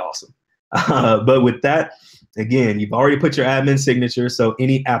really awesome. But with that, again, you've already put your admin signature. So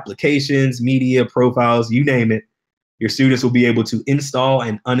any applications, media, profiles, you name it, your students will be able to install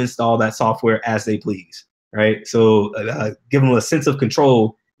and uninstall that software as they please. Right. So give them a sense of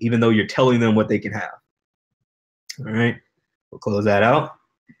control, even though you're telling them what they can have. All right. We'll close that out.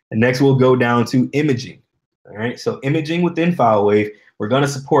 And next we'll go down to imaging. All right. So imaging within FileWave, we're going to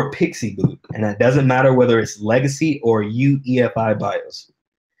support Pixie Boot. And that doesn't matter whether it's legacy or UEFI BIOS.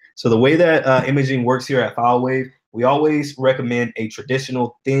 So the way that imaging works here at FileWave, we always recommend a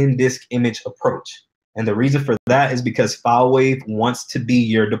traditional thin disk image approach. And the reason for that is because FileWave wants to be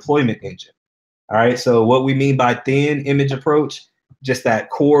your deployment engine. All right. So what we mean by thin image approach, just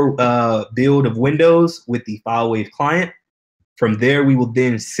that core build of Windows with the FileWave client. From there, we will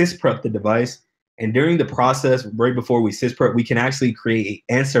then sysprep the device. And during the process, right before we sysprep, we can actually create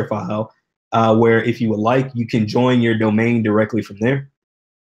an answer file where if you would like, you can join your domain directly from there.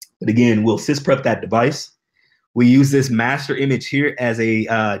 But again, we'll sysprep that device. We use this master image here as a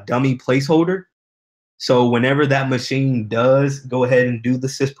dummy placeholder. So whenever that machine does go ahead and do the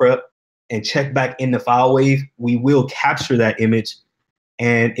sysprep and check back in the FileWave, we will capture that image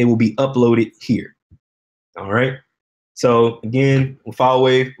and it will be uploaded here. All right. So again, with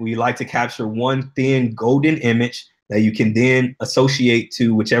FileWave, we like to capture one thin golden image that you can then associate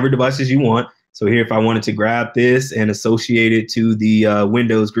to whichever devices you want. So here, if I wanted to grab this and associate it to the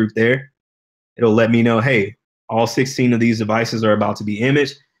Windows group there, it'll let me know, hey, all 16 of these devices are about to be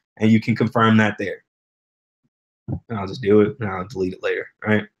imaged, and you can confirm that there. And I'll just do it, and I'll delete it later,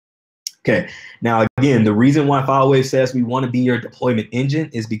 right? Okay, now again, the reason why FileWave says we want to be your deployment engine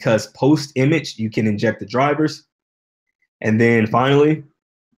is because post-image, you can inject the drivers. And then finally,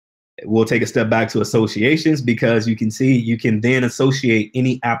 we'll take a step back to associations because you can see you can then associate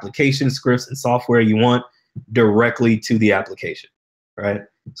any application scripts and software you want directly to the application, right?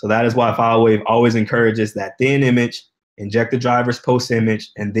 So that is why FileWave always encourages that thin image, inject the drivers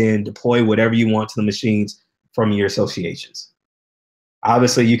post-image, and then deploy whatever you want to the machines from your associations.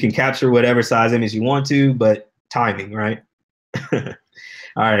 Obviously, you can capture whatever size image you want to, but timing, right? All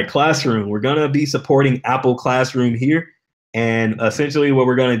right, Classroom. We're going to be supporting Apple Classroom here. And essentially what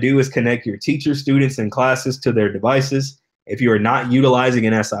we're going to do is connect your teachers, students, and classes to their devices. If you are not utilizing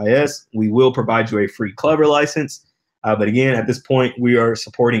an SIS, we will provide you a free Clever license. But again, at this point, we are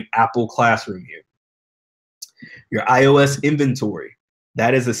supporting Apple Classroom here. Your iOS inventory.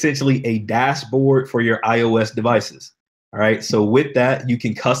 That is essentially a dashboard for your iOS devices. All right. So with that, you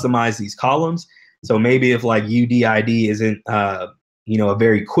can customize these columns. So maybe if like UDID isn't a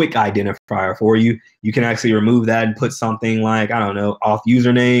very quick identifier for you, you can actually remove that and put something like, I don't know, auth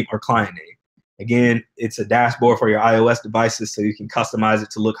username or client name. Again, it's a dashboard for your iOS devices, so you can customize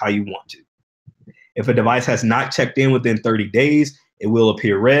it to look how you want to. If a device has not checked in within 30 days, it will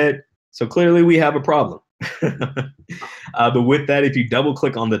appear red. So clearly we have a problem. But with that, if you double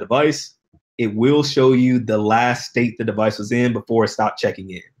click on the device, it will show you the last state the device was in before it stopped checking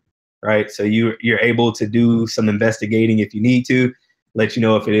in, right? So you're able to do some investigating if you need to, let you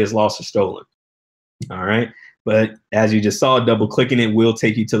know if it is lost or stolen. All right. But as you just saw, double clicking it will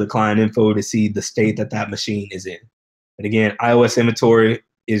take you to the client info to see the state that that machine is in. And again, iOS inventory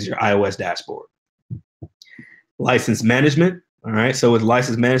is your iOS dashboard. License management. All right. So with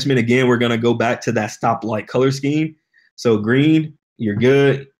license management, again, we're going to go back to that stoplight color scheme. So green, you're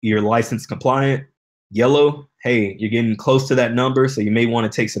good. You're license compliant. Yellow, hey, you're getting close to that number, so you may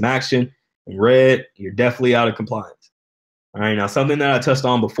want to take some action. And red, you're definitely out of compliance. All right. Now, something that I touched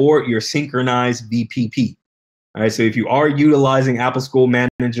on before, your synchronized VPP. All right. So if you are utilizing Apple School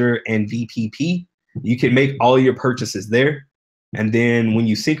Manager and VPP, you can make all your purchases there. And then when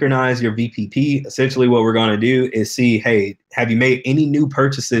you synchronize your VPP, essentially what we're going to do is see, hey, have you made any new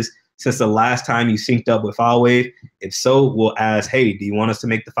purchases since the last time you synced up with FileWave? If so, we'll ask, hey, do you want us to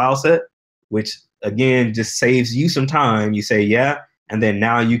make the file set? Which, again, just saves you some time. You say, yeah. And then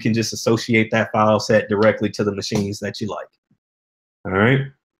now you can just associate that file set directly to the machines that you like. All right.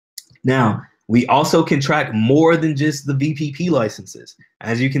 Now, we also can track more than just the VPP licenses.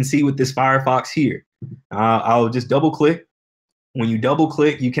 As you can see with this Firefox here, I'll just double click. When you double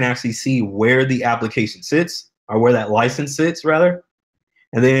click, you can actually see where the application sits, or where that license sits rather.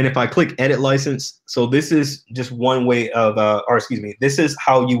 And then if I click edit license, so this is just one way of, this is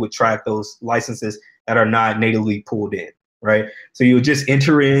how you would track those licenses that are not natively pulled in, right? So you would just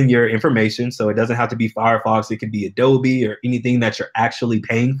enter in your information. So it doesn't have to be Firefox. It could be Adobe or anything that you're actually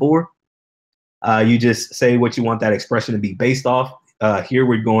paying for. You just say what you want that expression to be based off. Here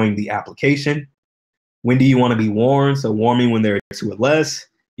we're going the application. When do you want to be warned? So warn me when there are 2 or less.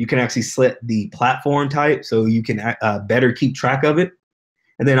 You can actually set the platform type so you can better keep track of it.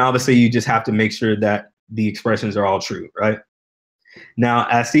 And then obviously you just have to make sure that the expressions are all true, right? Now,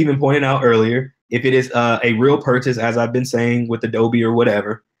 as Stephen pointed out earlier, if it is a real purchase, as I've been saying with Adobe or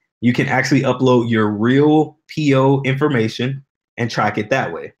whatever, you can actually upload your real PO information and track it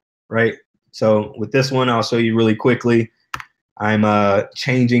that way, right? So with this one, I'll show you really quickly. I'm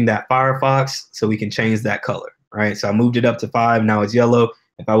changing that Firefox so we can change that color, right? So I moved it up to 5, now it's yellow.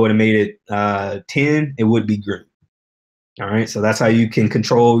 If I would have made it 10, it would be green. All right, so that's how you can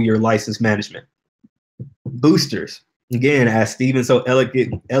control your license management. Boosters, again, as Stephen so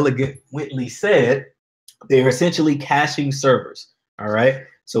elegantly said, they're essentially caching servers, all right?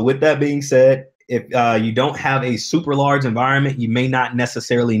 So with that being said, if you don't have a super large environment, you may not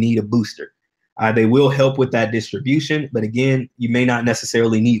necessarily need a booster. They will help with that distribution, but again, you may not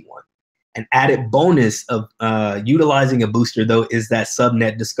necessarily need one. An added bonus of utilizing a booster, though, is that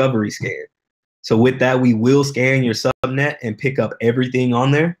subnet discovery scan. So with that, we will scan your subnet and pick up everything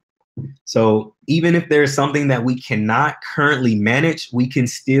on there. So even if there's something that we cannot currently manage, we can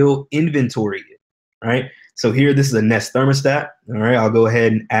still inventory it, right? So here, this is a Nest thermostat. All right, I'll go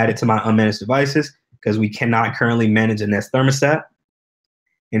ahead and add it to my unmanaged devices because we cannot currently manage a Nest thermostat.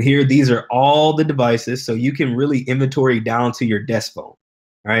 And here, these are all the devices. So you can really inventory down to your desk phone,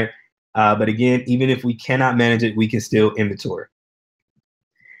 right? But again, even if we cannot manage it, we can still inventory.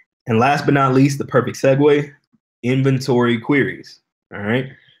 And last but not least, the perfect segue, inventory queries, all right?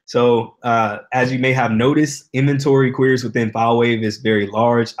 So as you may have noticed, inventory queries within FileWave is very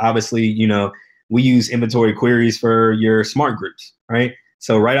large. Obviously, you know, we use inventory queries for your smart groups, right?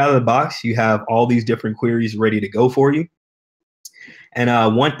 So right out of the box, you have all these different queries ready to go for you.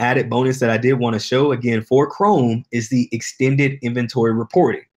 And one added bonus that I did want to show, again, for Chrome is the extended inventory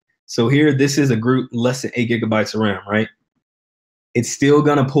reporting. So here, this is a group less than 8 gigabytes of RAM, right? It's still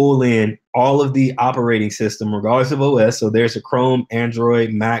going to pull in all of the operating system, regardless of OS. So there's a Chrome,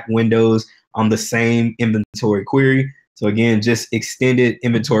 Android, Mac, Windows on the same inventory query. So again, just extended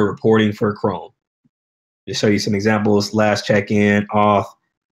inventory reporting for Chrome. Just show you some examples, last check-in, auth,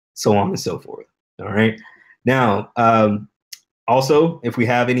 so on and so forth. All right. Now, also, if we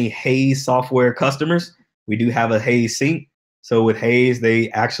have any Haze software customers, we do have a Haze sync. So with Haze, they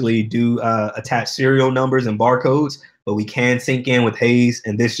actually do attach serial numbers and barcodes, but we can sync in with Haze.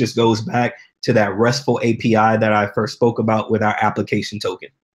 And this just goes back to that RESTful API that I first spoke about with our application token.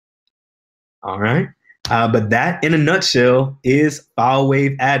 All right. But that, in a nutshell, is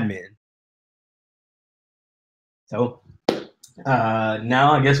FileWave admin. So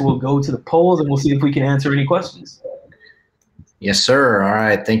now I guess we'll go to the polls and we'll see if we can answer any questions. Yes, sir. All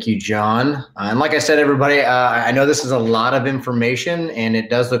right. Thank you, John. And like I said, everybody, I know this is a lot of information, and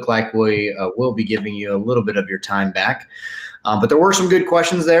it does look like we will be giving you a little bit of your time back. But there were some good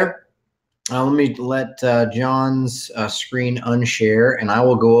questions there. Let me let John's screen unshare, and I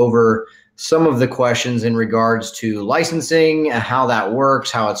will go over some of the questions in regards to licensing, how that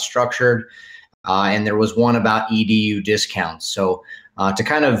works, how it's structured, and there was one about EDU discounts. So to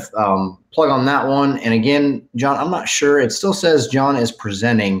kind of plug on that one, and again, John, I'm not sure. It still says John is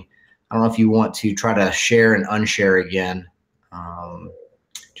presenting. I don't know if you want to try to share and unshare again,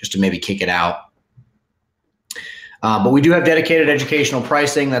 just to maybe kick it out. But we do have dedicated educational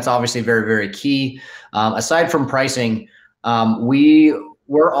pricing. That's obviously very, very key. Aside from pricing,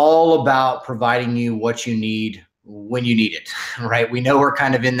 we're all about providing you what you need when you need it, right? We know we're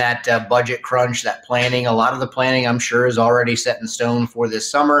kind of in that budget crunch, that planning. A lot of the planning, I'm sure, is already set in stone for this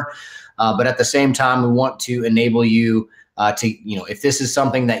summer. But at the same time, we want to enable you to, if this is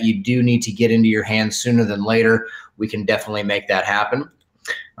something that you do need to get into your hands sooner than later, we can definitely make that happen.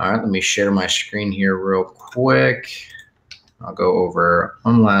 All right, let me share my screen here real quick. I'll go over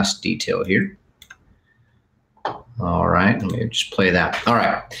one last detail here. All right, let me just play that. All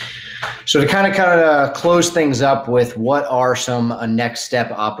right, so to kind of close things up with what are some next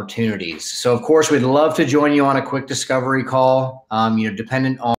step opportunities. So of course, we'd love to join you on a quick discovery call.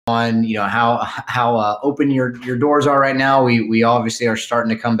 Dependent on how open your doors are right now. We obviously are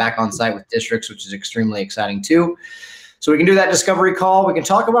starting to come back on site with districts, which is extremely exciting too. So we can do that discovery call. We can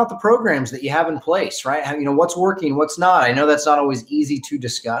talk about the programs that you have in place, right? How, what's working, what's not. I know that's not always easy to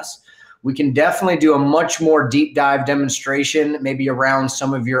discuss. We can definitely do a much more deep dive demonstration, maybe around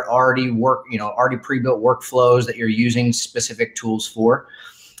some of your already pre-built workflows that you're using specific tools for.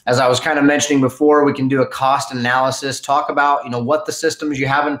 As I was kind of mentioning before, we can do a cost analysis, talk about, what the systems you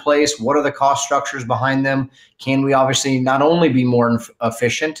have in place, what are the cost structures behind them? Can we obviously not only be more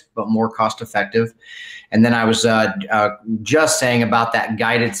efficient, but more cost effective? And then I was just saying about that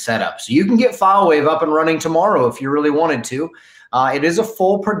guided setup. So you can get FileWave up and running tomorrow if you really wanted to. It is a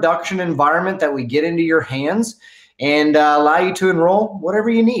full production environment that we get into your hands and allow you to enroll whatever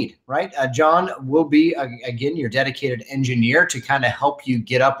you need, right? John will be, again, your dedicated engineer to kind of help you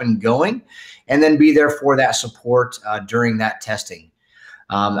get up and going and then be there for that support during that testing.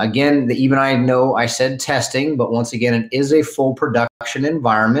 Again, even I know I said testing, but once again, it is a full production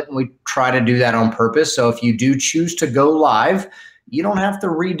environment, and we try to do that on purpose. So if you do choose to go live, you don't have to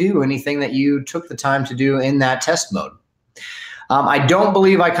redo anything that you took the time to do in that test mode. I don't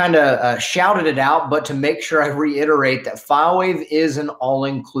believe I kind of shouted it out, but to make sure I reiterate that FileWave is an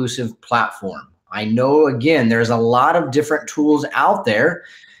all-inclusive platform. I know, again, there's a lot of different tools out there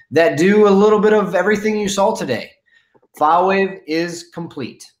that do a little bit of everything you saw today. FileWave is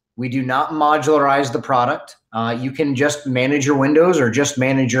complete. We do not modularize the product. You can just manage your Windows or just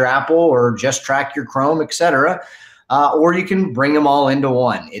manage your Apple or just track your Chrome, etc. Or you can bring them all into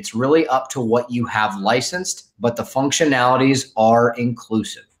one. It's really up to what you have licensed, but the functionalities are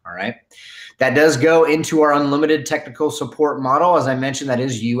inclusive, all right? That does go into our unlimited technical support model. As I mentioned, that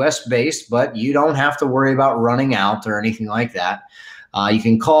is US-based, but you don't have to worry about running out or anything like that. You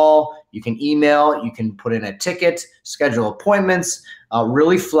can call, you can email, you can put in a ticket, schedule appointments,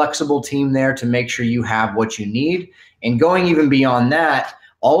 really flexible team there to make sure you have what you need. And going even beyond that,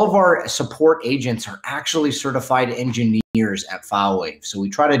 all of our support agents are actually certified engineers at FileWave. So we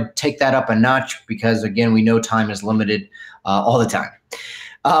try to take that up a notch because, again, we know time is limited all the time.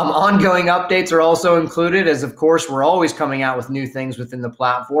 Ongoing updates are also included, as of course we're always coming out with new things within the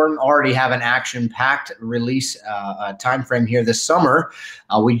platform. Already have an action-packed release time frame here this summer.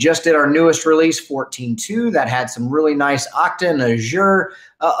 We just did our newest release, 14.2, that had some really nice Okta and Azure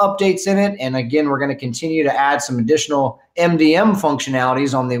updates in it. And again, we're going to continue to add some additional MDM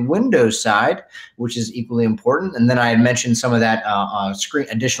functionalities on the Windows side, which is equally important. And then I had mentioned some of that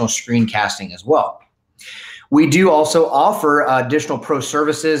additional screencasting as well. We do also offer additional pro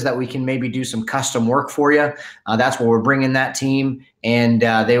services that we can maybe do some custom work for you. That's where we're bringing that team, and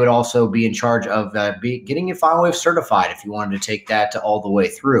they would also be in charge of getting you FileWave certified if you wanted to take that all the way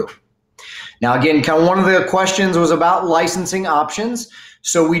through. Now, again, kind of one of the questions was about licensing options.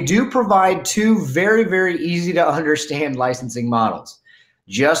 So we do provide two very, very easy to understand licensing models.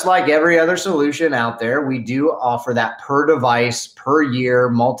 Just like every other solution out there, we do offer that per device, per year,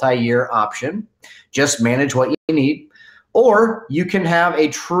 multi-year option. Just manage what you need. Or you can have a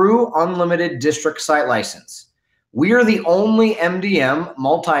true unlimited district site license. We are the only MDM,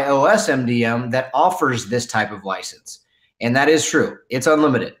 multi-OS MDM, that offers this type of license. And that is true. It's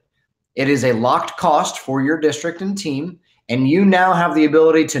unlimited. It is a locked cost for your district and team. And you now have the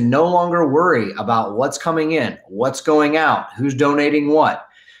ability to no longer worry about what's coming in, what's going out, who's donating what.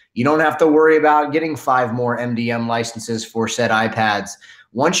 You don't have to worry about getting 5 more MDM licenses for said iPads.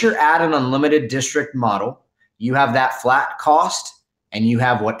 Once you're at an unlimited district model, you have that flat cost and you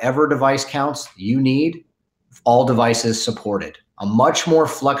have whatever device counts you need, all devices supported. A much more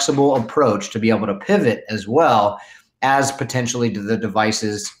flexible approach to be able to pivot as well as potentially the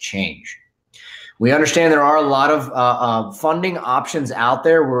devices change. We understand there are a lot of funding options out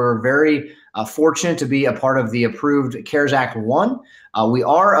there. We're very fortunate to be a part of the approved CARES Act 1. We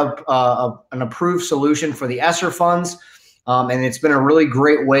are an approved solution for the ESSER funds, and it's been a really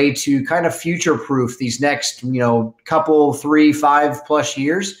great way to kind of future-proof these next, couple, 3, 5+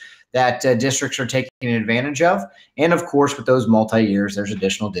 years that districts are taking advantage of. And of course, with those multi-years, there's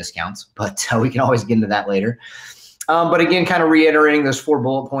additional discounts, but we can always get into that later. But again, kind of reiterating those 4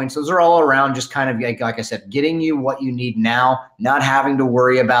 bullet points, those are all around just kind of, like I said, getting you what you need now, not having to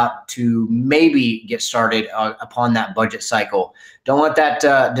worry about to maybe get started upon that budget cycle. Don't let that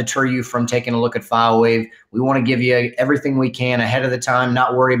deter you from taking a look at FileWave. We want to give you everything we can ahead of the time,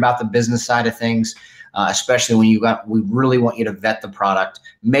 not worry about the business side of things, especially when we really want you to vet the product,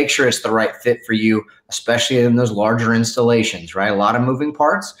 make sure it's the right fit for you, especially in those larger installations, right? A lot of moving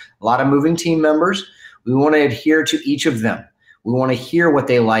parts, a lot of moving team members. We want to adhere to each of them. We want to hear what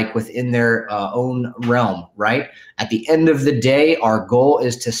they like within their own realm, right? At the end of the day, our goal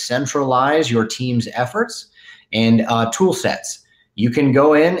is to centralize your team's efforts and tool sets. You can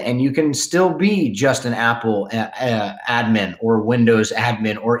go in and you can still be just an Apple admin or Windows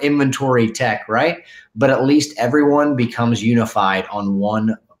admin or inventory tech, right? But at least everyone becomes unified on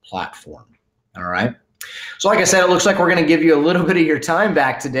one platform, all right? So like I said, it looks like we're going to give you a little bit of your time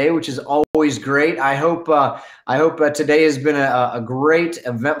back today, which is always great. I hope today has been a great,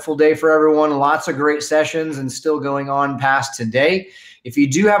 eventful day for everyone. Lots of great sessions and still going on past today. If you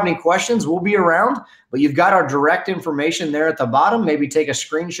do have any questions, we'll be around, but you've got our direct information there at the bottom. Maybe take a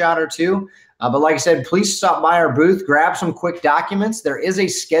screenshot or two. But like I said, please stop by our booth, grab some quick documents. There is a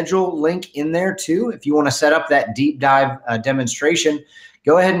schedule link in there too. If you want to set up that deep dive demonstration,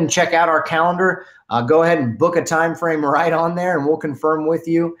 go ahead and check out our calendar. Go ahead and book a time frame right on there and we'll confirm with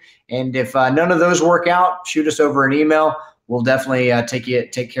you. And if none of those work out, shoot us over an email. We'll definitely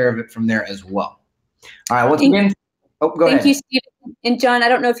take care of it from there as well. All right, once again, go ahead. Thank you, Stephen. And John, I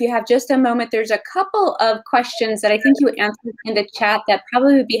don't know if you have just a moment. There's a couple of questions that I think you answered in the chat that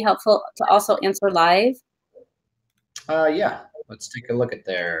probably would be helpful to also answer live. Yeah, let's take a look at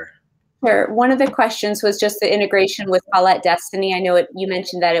there. Sure. One of the questions was just the integration with Paulette Destiny. I know you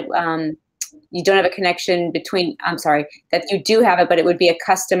mentioned that you don't have a connection between, that you do have it, but it would be a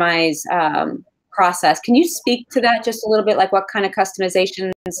customized process. Can you speak to that just a little bit? Like what kind of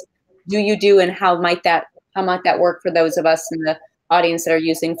customizations do you do and how might that work for those of us in the audience that are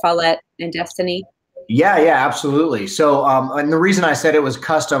using Paulette and Destiny? Yeah, absolutely. So, and the reason I said it was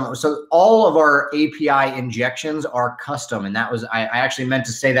custom, so all of our API injections are custom. And that was, I actually meant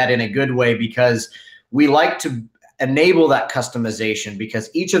to say that in a good way because we like to enable that customization because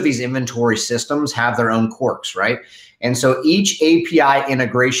each of these inventory systems have their own quirks, right? And so each API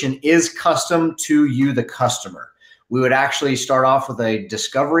integration is custom to you, the customer. We would actually start off with a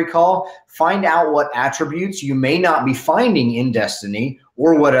discovery call, find out what attributes you may not be finding in Destiny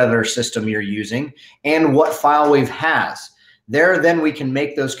or what other system you're using and what FileWave has. Then we can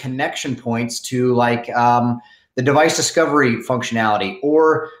make those connection points to like the device discovery functionality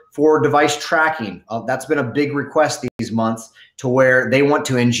or for device tracking. That's been a big request these months to where they want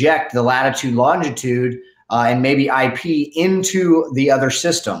to inject the latitude, longitude, and maybe IP into the other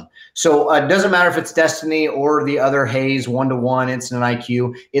system. So it doesn't matter if it's Destiny or the other Haze, one-to-one, Incident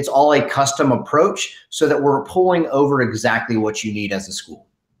IQ, it's all a custom approach so that we're pulling over exactly what you need as a school.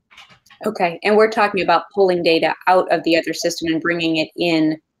 Okay, and we're talking about pulling data out of the other system and bringing it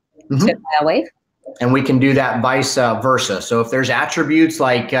in to FileWave? And we can do that vice versa. So if there's attributes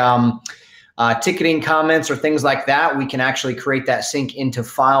like ticketing comments or things like that, we can actually create that sync into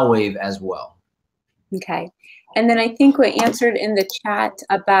FileWave as well. Okay. And then I think we answered in the chat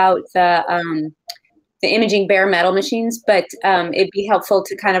about the imaging bare metal machines, but it'd be helpful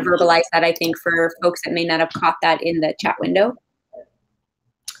to kind of verbalize that, I think, for folks that may not have caught that in the chat window.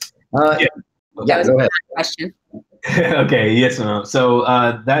 Yeah, that was go a ahead. question. Okay, yes, ma'am. So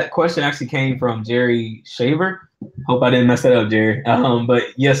that question actually came from Jerry Shaver. Hope I didn't mess that up, Jerry. But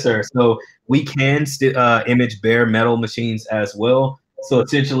yes, sir. So we can image bare metal machines as well. So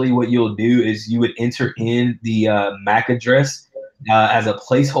essentially what you'll do is you would enter in the MAC address as a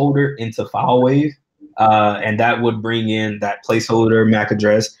placeholder into FileWave, and that would bring in that placeholder MAC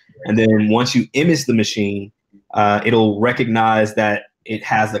address. And then once you image the machine, it'll recognize that it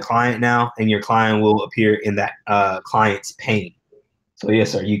has the client now, and your client will appear in that client's pane. So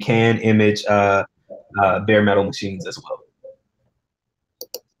yes, sir, you can image bare metal machines as well.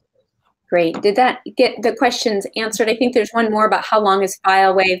 Great. Did that get the questions answered? I think there's one more about how long has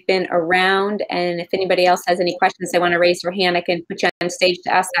FileWave been around, and if anybody else has any questions they want to raise their hand, I can put you on stage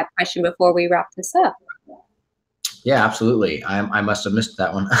to ask that question before we wrap this up. Yeah, absolutely. I must have missed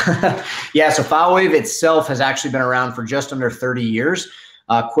that one. Yeah, so FileWave itself has actually been around for just under 30 years.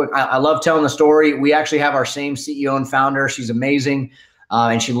 I love telling the story. We actually have our same CEO and founder. She's amazing.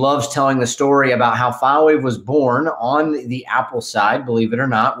 And she loves telling the story about how FileWave was born on the Apple side, believe it or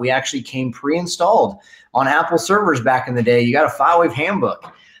not. We actually came pre-installed on Apple servers back in the day. You got a FileWave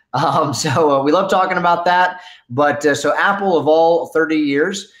handbook. So we love talking about that. But so Apple of all 30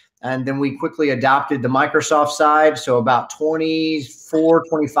 years, and then we quickly adopted the Microsoft side. So about 24,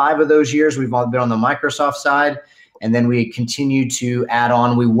 25 of those years, we've all been on the Microsoft side. And then we continue to add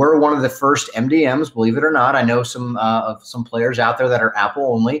on. We were one of the first MDMs, believe it or not. I know some players out there that are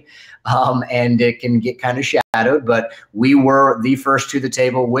Apple only, and it can get kind of shadowed. But we were the first to the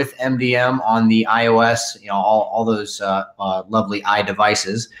table with MDM on the iOS, you know, all those lovely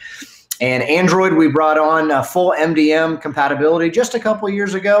iDevices. And Android, we brought on full MDM compatibility just a couple of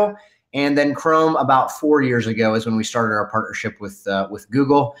years ago. And then Chrome about 4 years ago is when we started our partnership with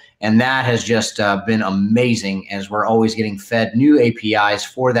Google. And that has just been amazing, as we're always getting fed new APIs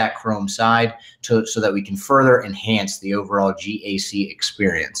for that Chrome side so that we can further enhance the overall GAC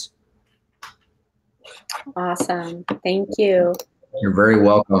experience. Awesome. Thank you. You're very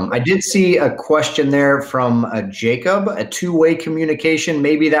welcome. I did see a question there from Jacob, a two-way communication.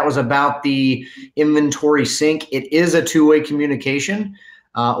 Maybe that was about the inventory sync. It is a two-way communication.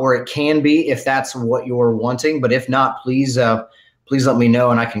 Or it can be if that's what you're wanting. But if not, please let me know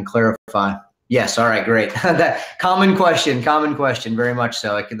and I can clarify. Yes. All right, great. That common question, very much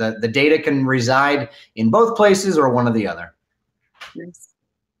so. Like the data can reside in both places or one or the other. Nice.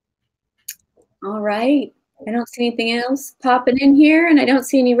 All right. I don't see anything else popping in here, and I don't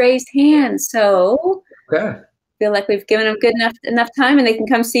see any raised hands. So okay. I feel like we've given them good enough time, and they can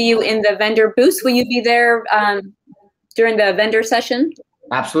come see you in the vendor booth. Will you be there during the vendor session?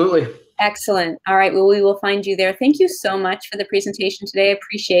 Absolutely. Excellent. All right. Well, we will find you there. Thank you so much for the presentation today. I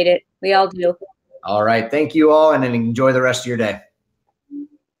appreciate it. We all do. All right. Thank you all, and enjoy the rest of your day.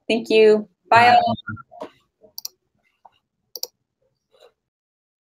 Thank you. Bye. All.